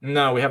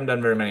 No, we haven't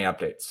done very many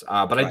updates,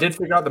 but Right. I did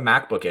figure out the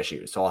MacBook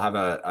issue, so I'll have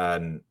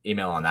an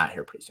email on that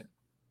here pretty soon.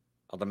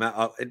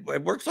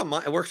 It works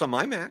on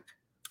my Mac.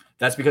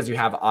 That's because you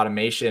have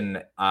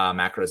automation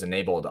macros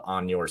enabled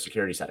on your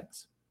security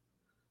settings.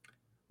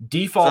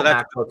 Default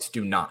MacBooks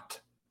do not.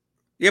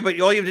 Yeah,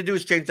 but all you have to do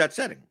is change that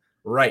setting.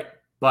 Right,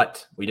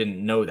 but we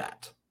didn't know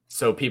that,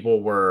 so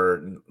people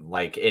were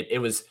like,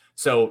 it was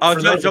so.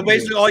 So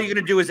basically, all you're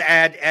going to do is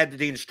add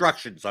the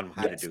instructions on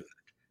how to do that.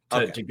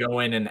 To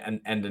go in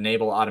and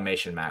enable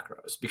automation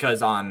macros,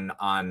 because on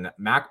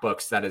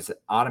MacBooks that is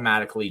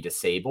automatically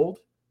disabled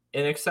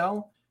in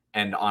Excel,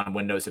 and on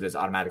Windows it is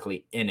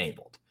automatically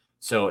enabled.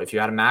 So if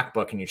you had a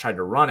MacBook and you tried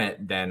to run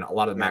it, then a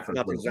lot of the macros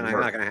not going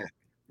to happen.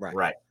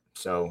 Right.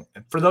 So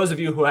for those of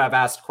you who have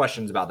asked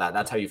questions about that,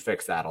 that's how you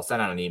fix that. I'll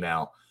send out an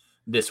email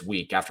this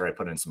week after I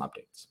put in some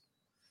updates.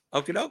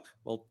 Okie doke.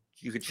 Well,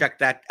 you can check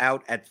that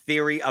out at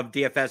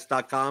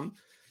theoryofdfs.com.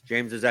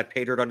 James is at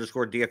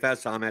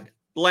Patriot_DFS. I'm at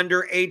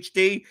Blender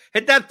HD.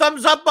 Hit that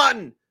thumbs up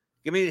button.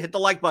 Hit the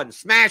like button.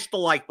 Smash the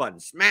like button.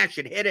 Smash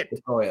it. Hit it.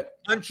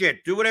 Punch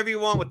it. Do whatever you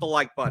want with the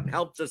like button.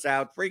 Helps us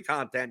out. Free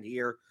content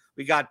here.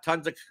 We got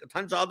tons of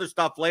other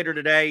stuff later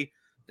today.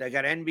 They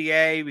got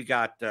NBA. We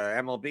got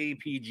MLB,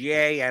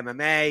 PGA,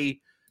 MMA,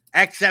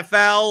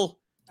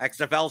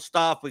 XFL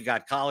stuff. We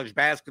got college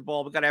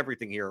basketball. We got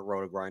everything here at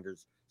Roto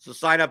Grinders. So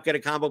sign up, get a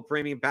combo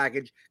premium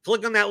package.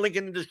 Click on that link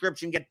in the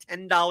description. Get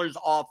 $10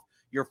 off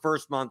your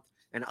first month.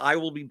 And I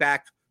will be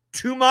back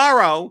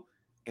tomorrow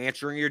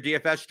answering your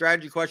DFS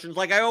strategy questions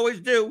like I always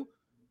do,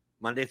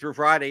 Monday through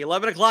Friday,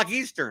 11 o'clock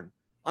Eastern,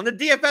 on the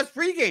DFS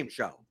pregame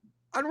show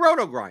on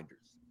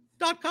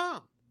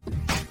rotogrinders.com.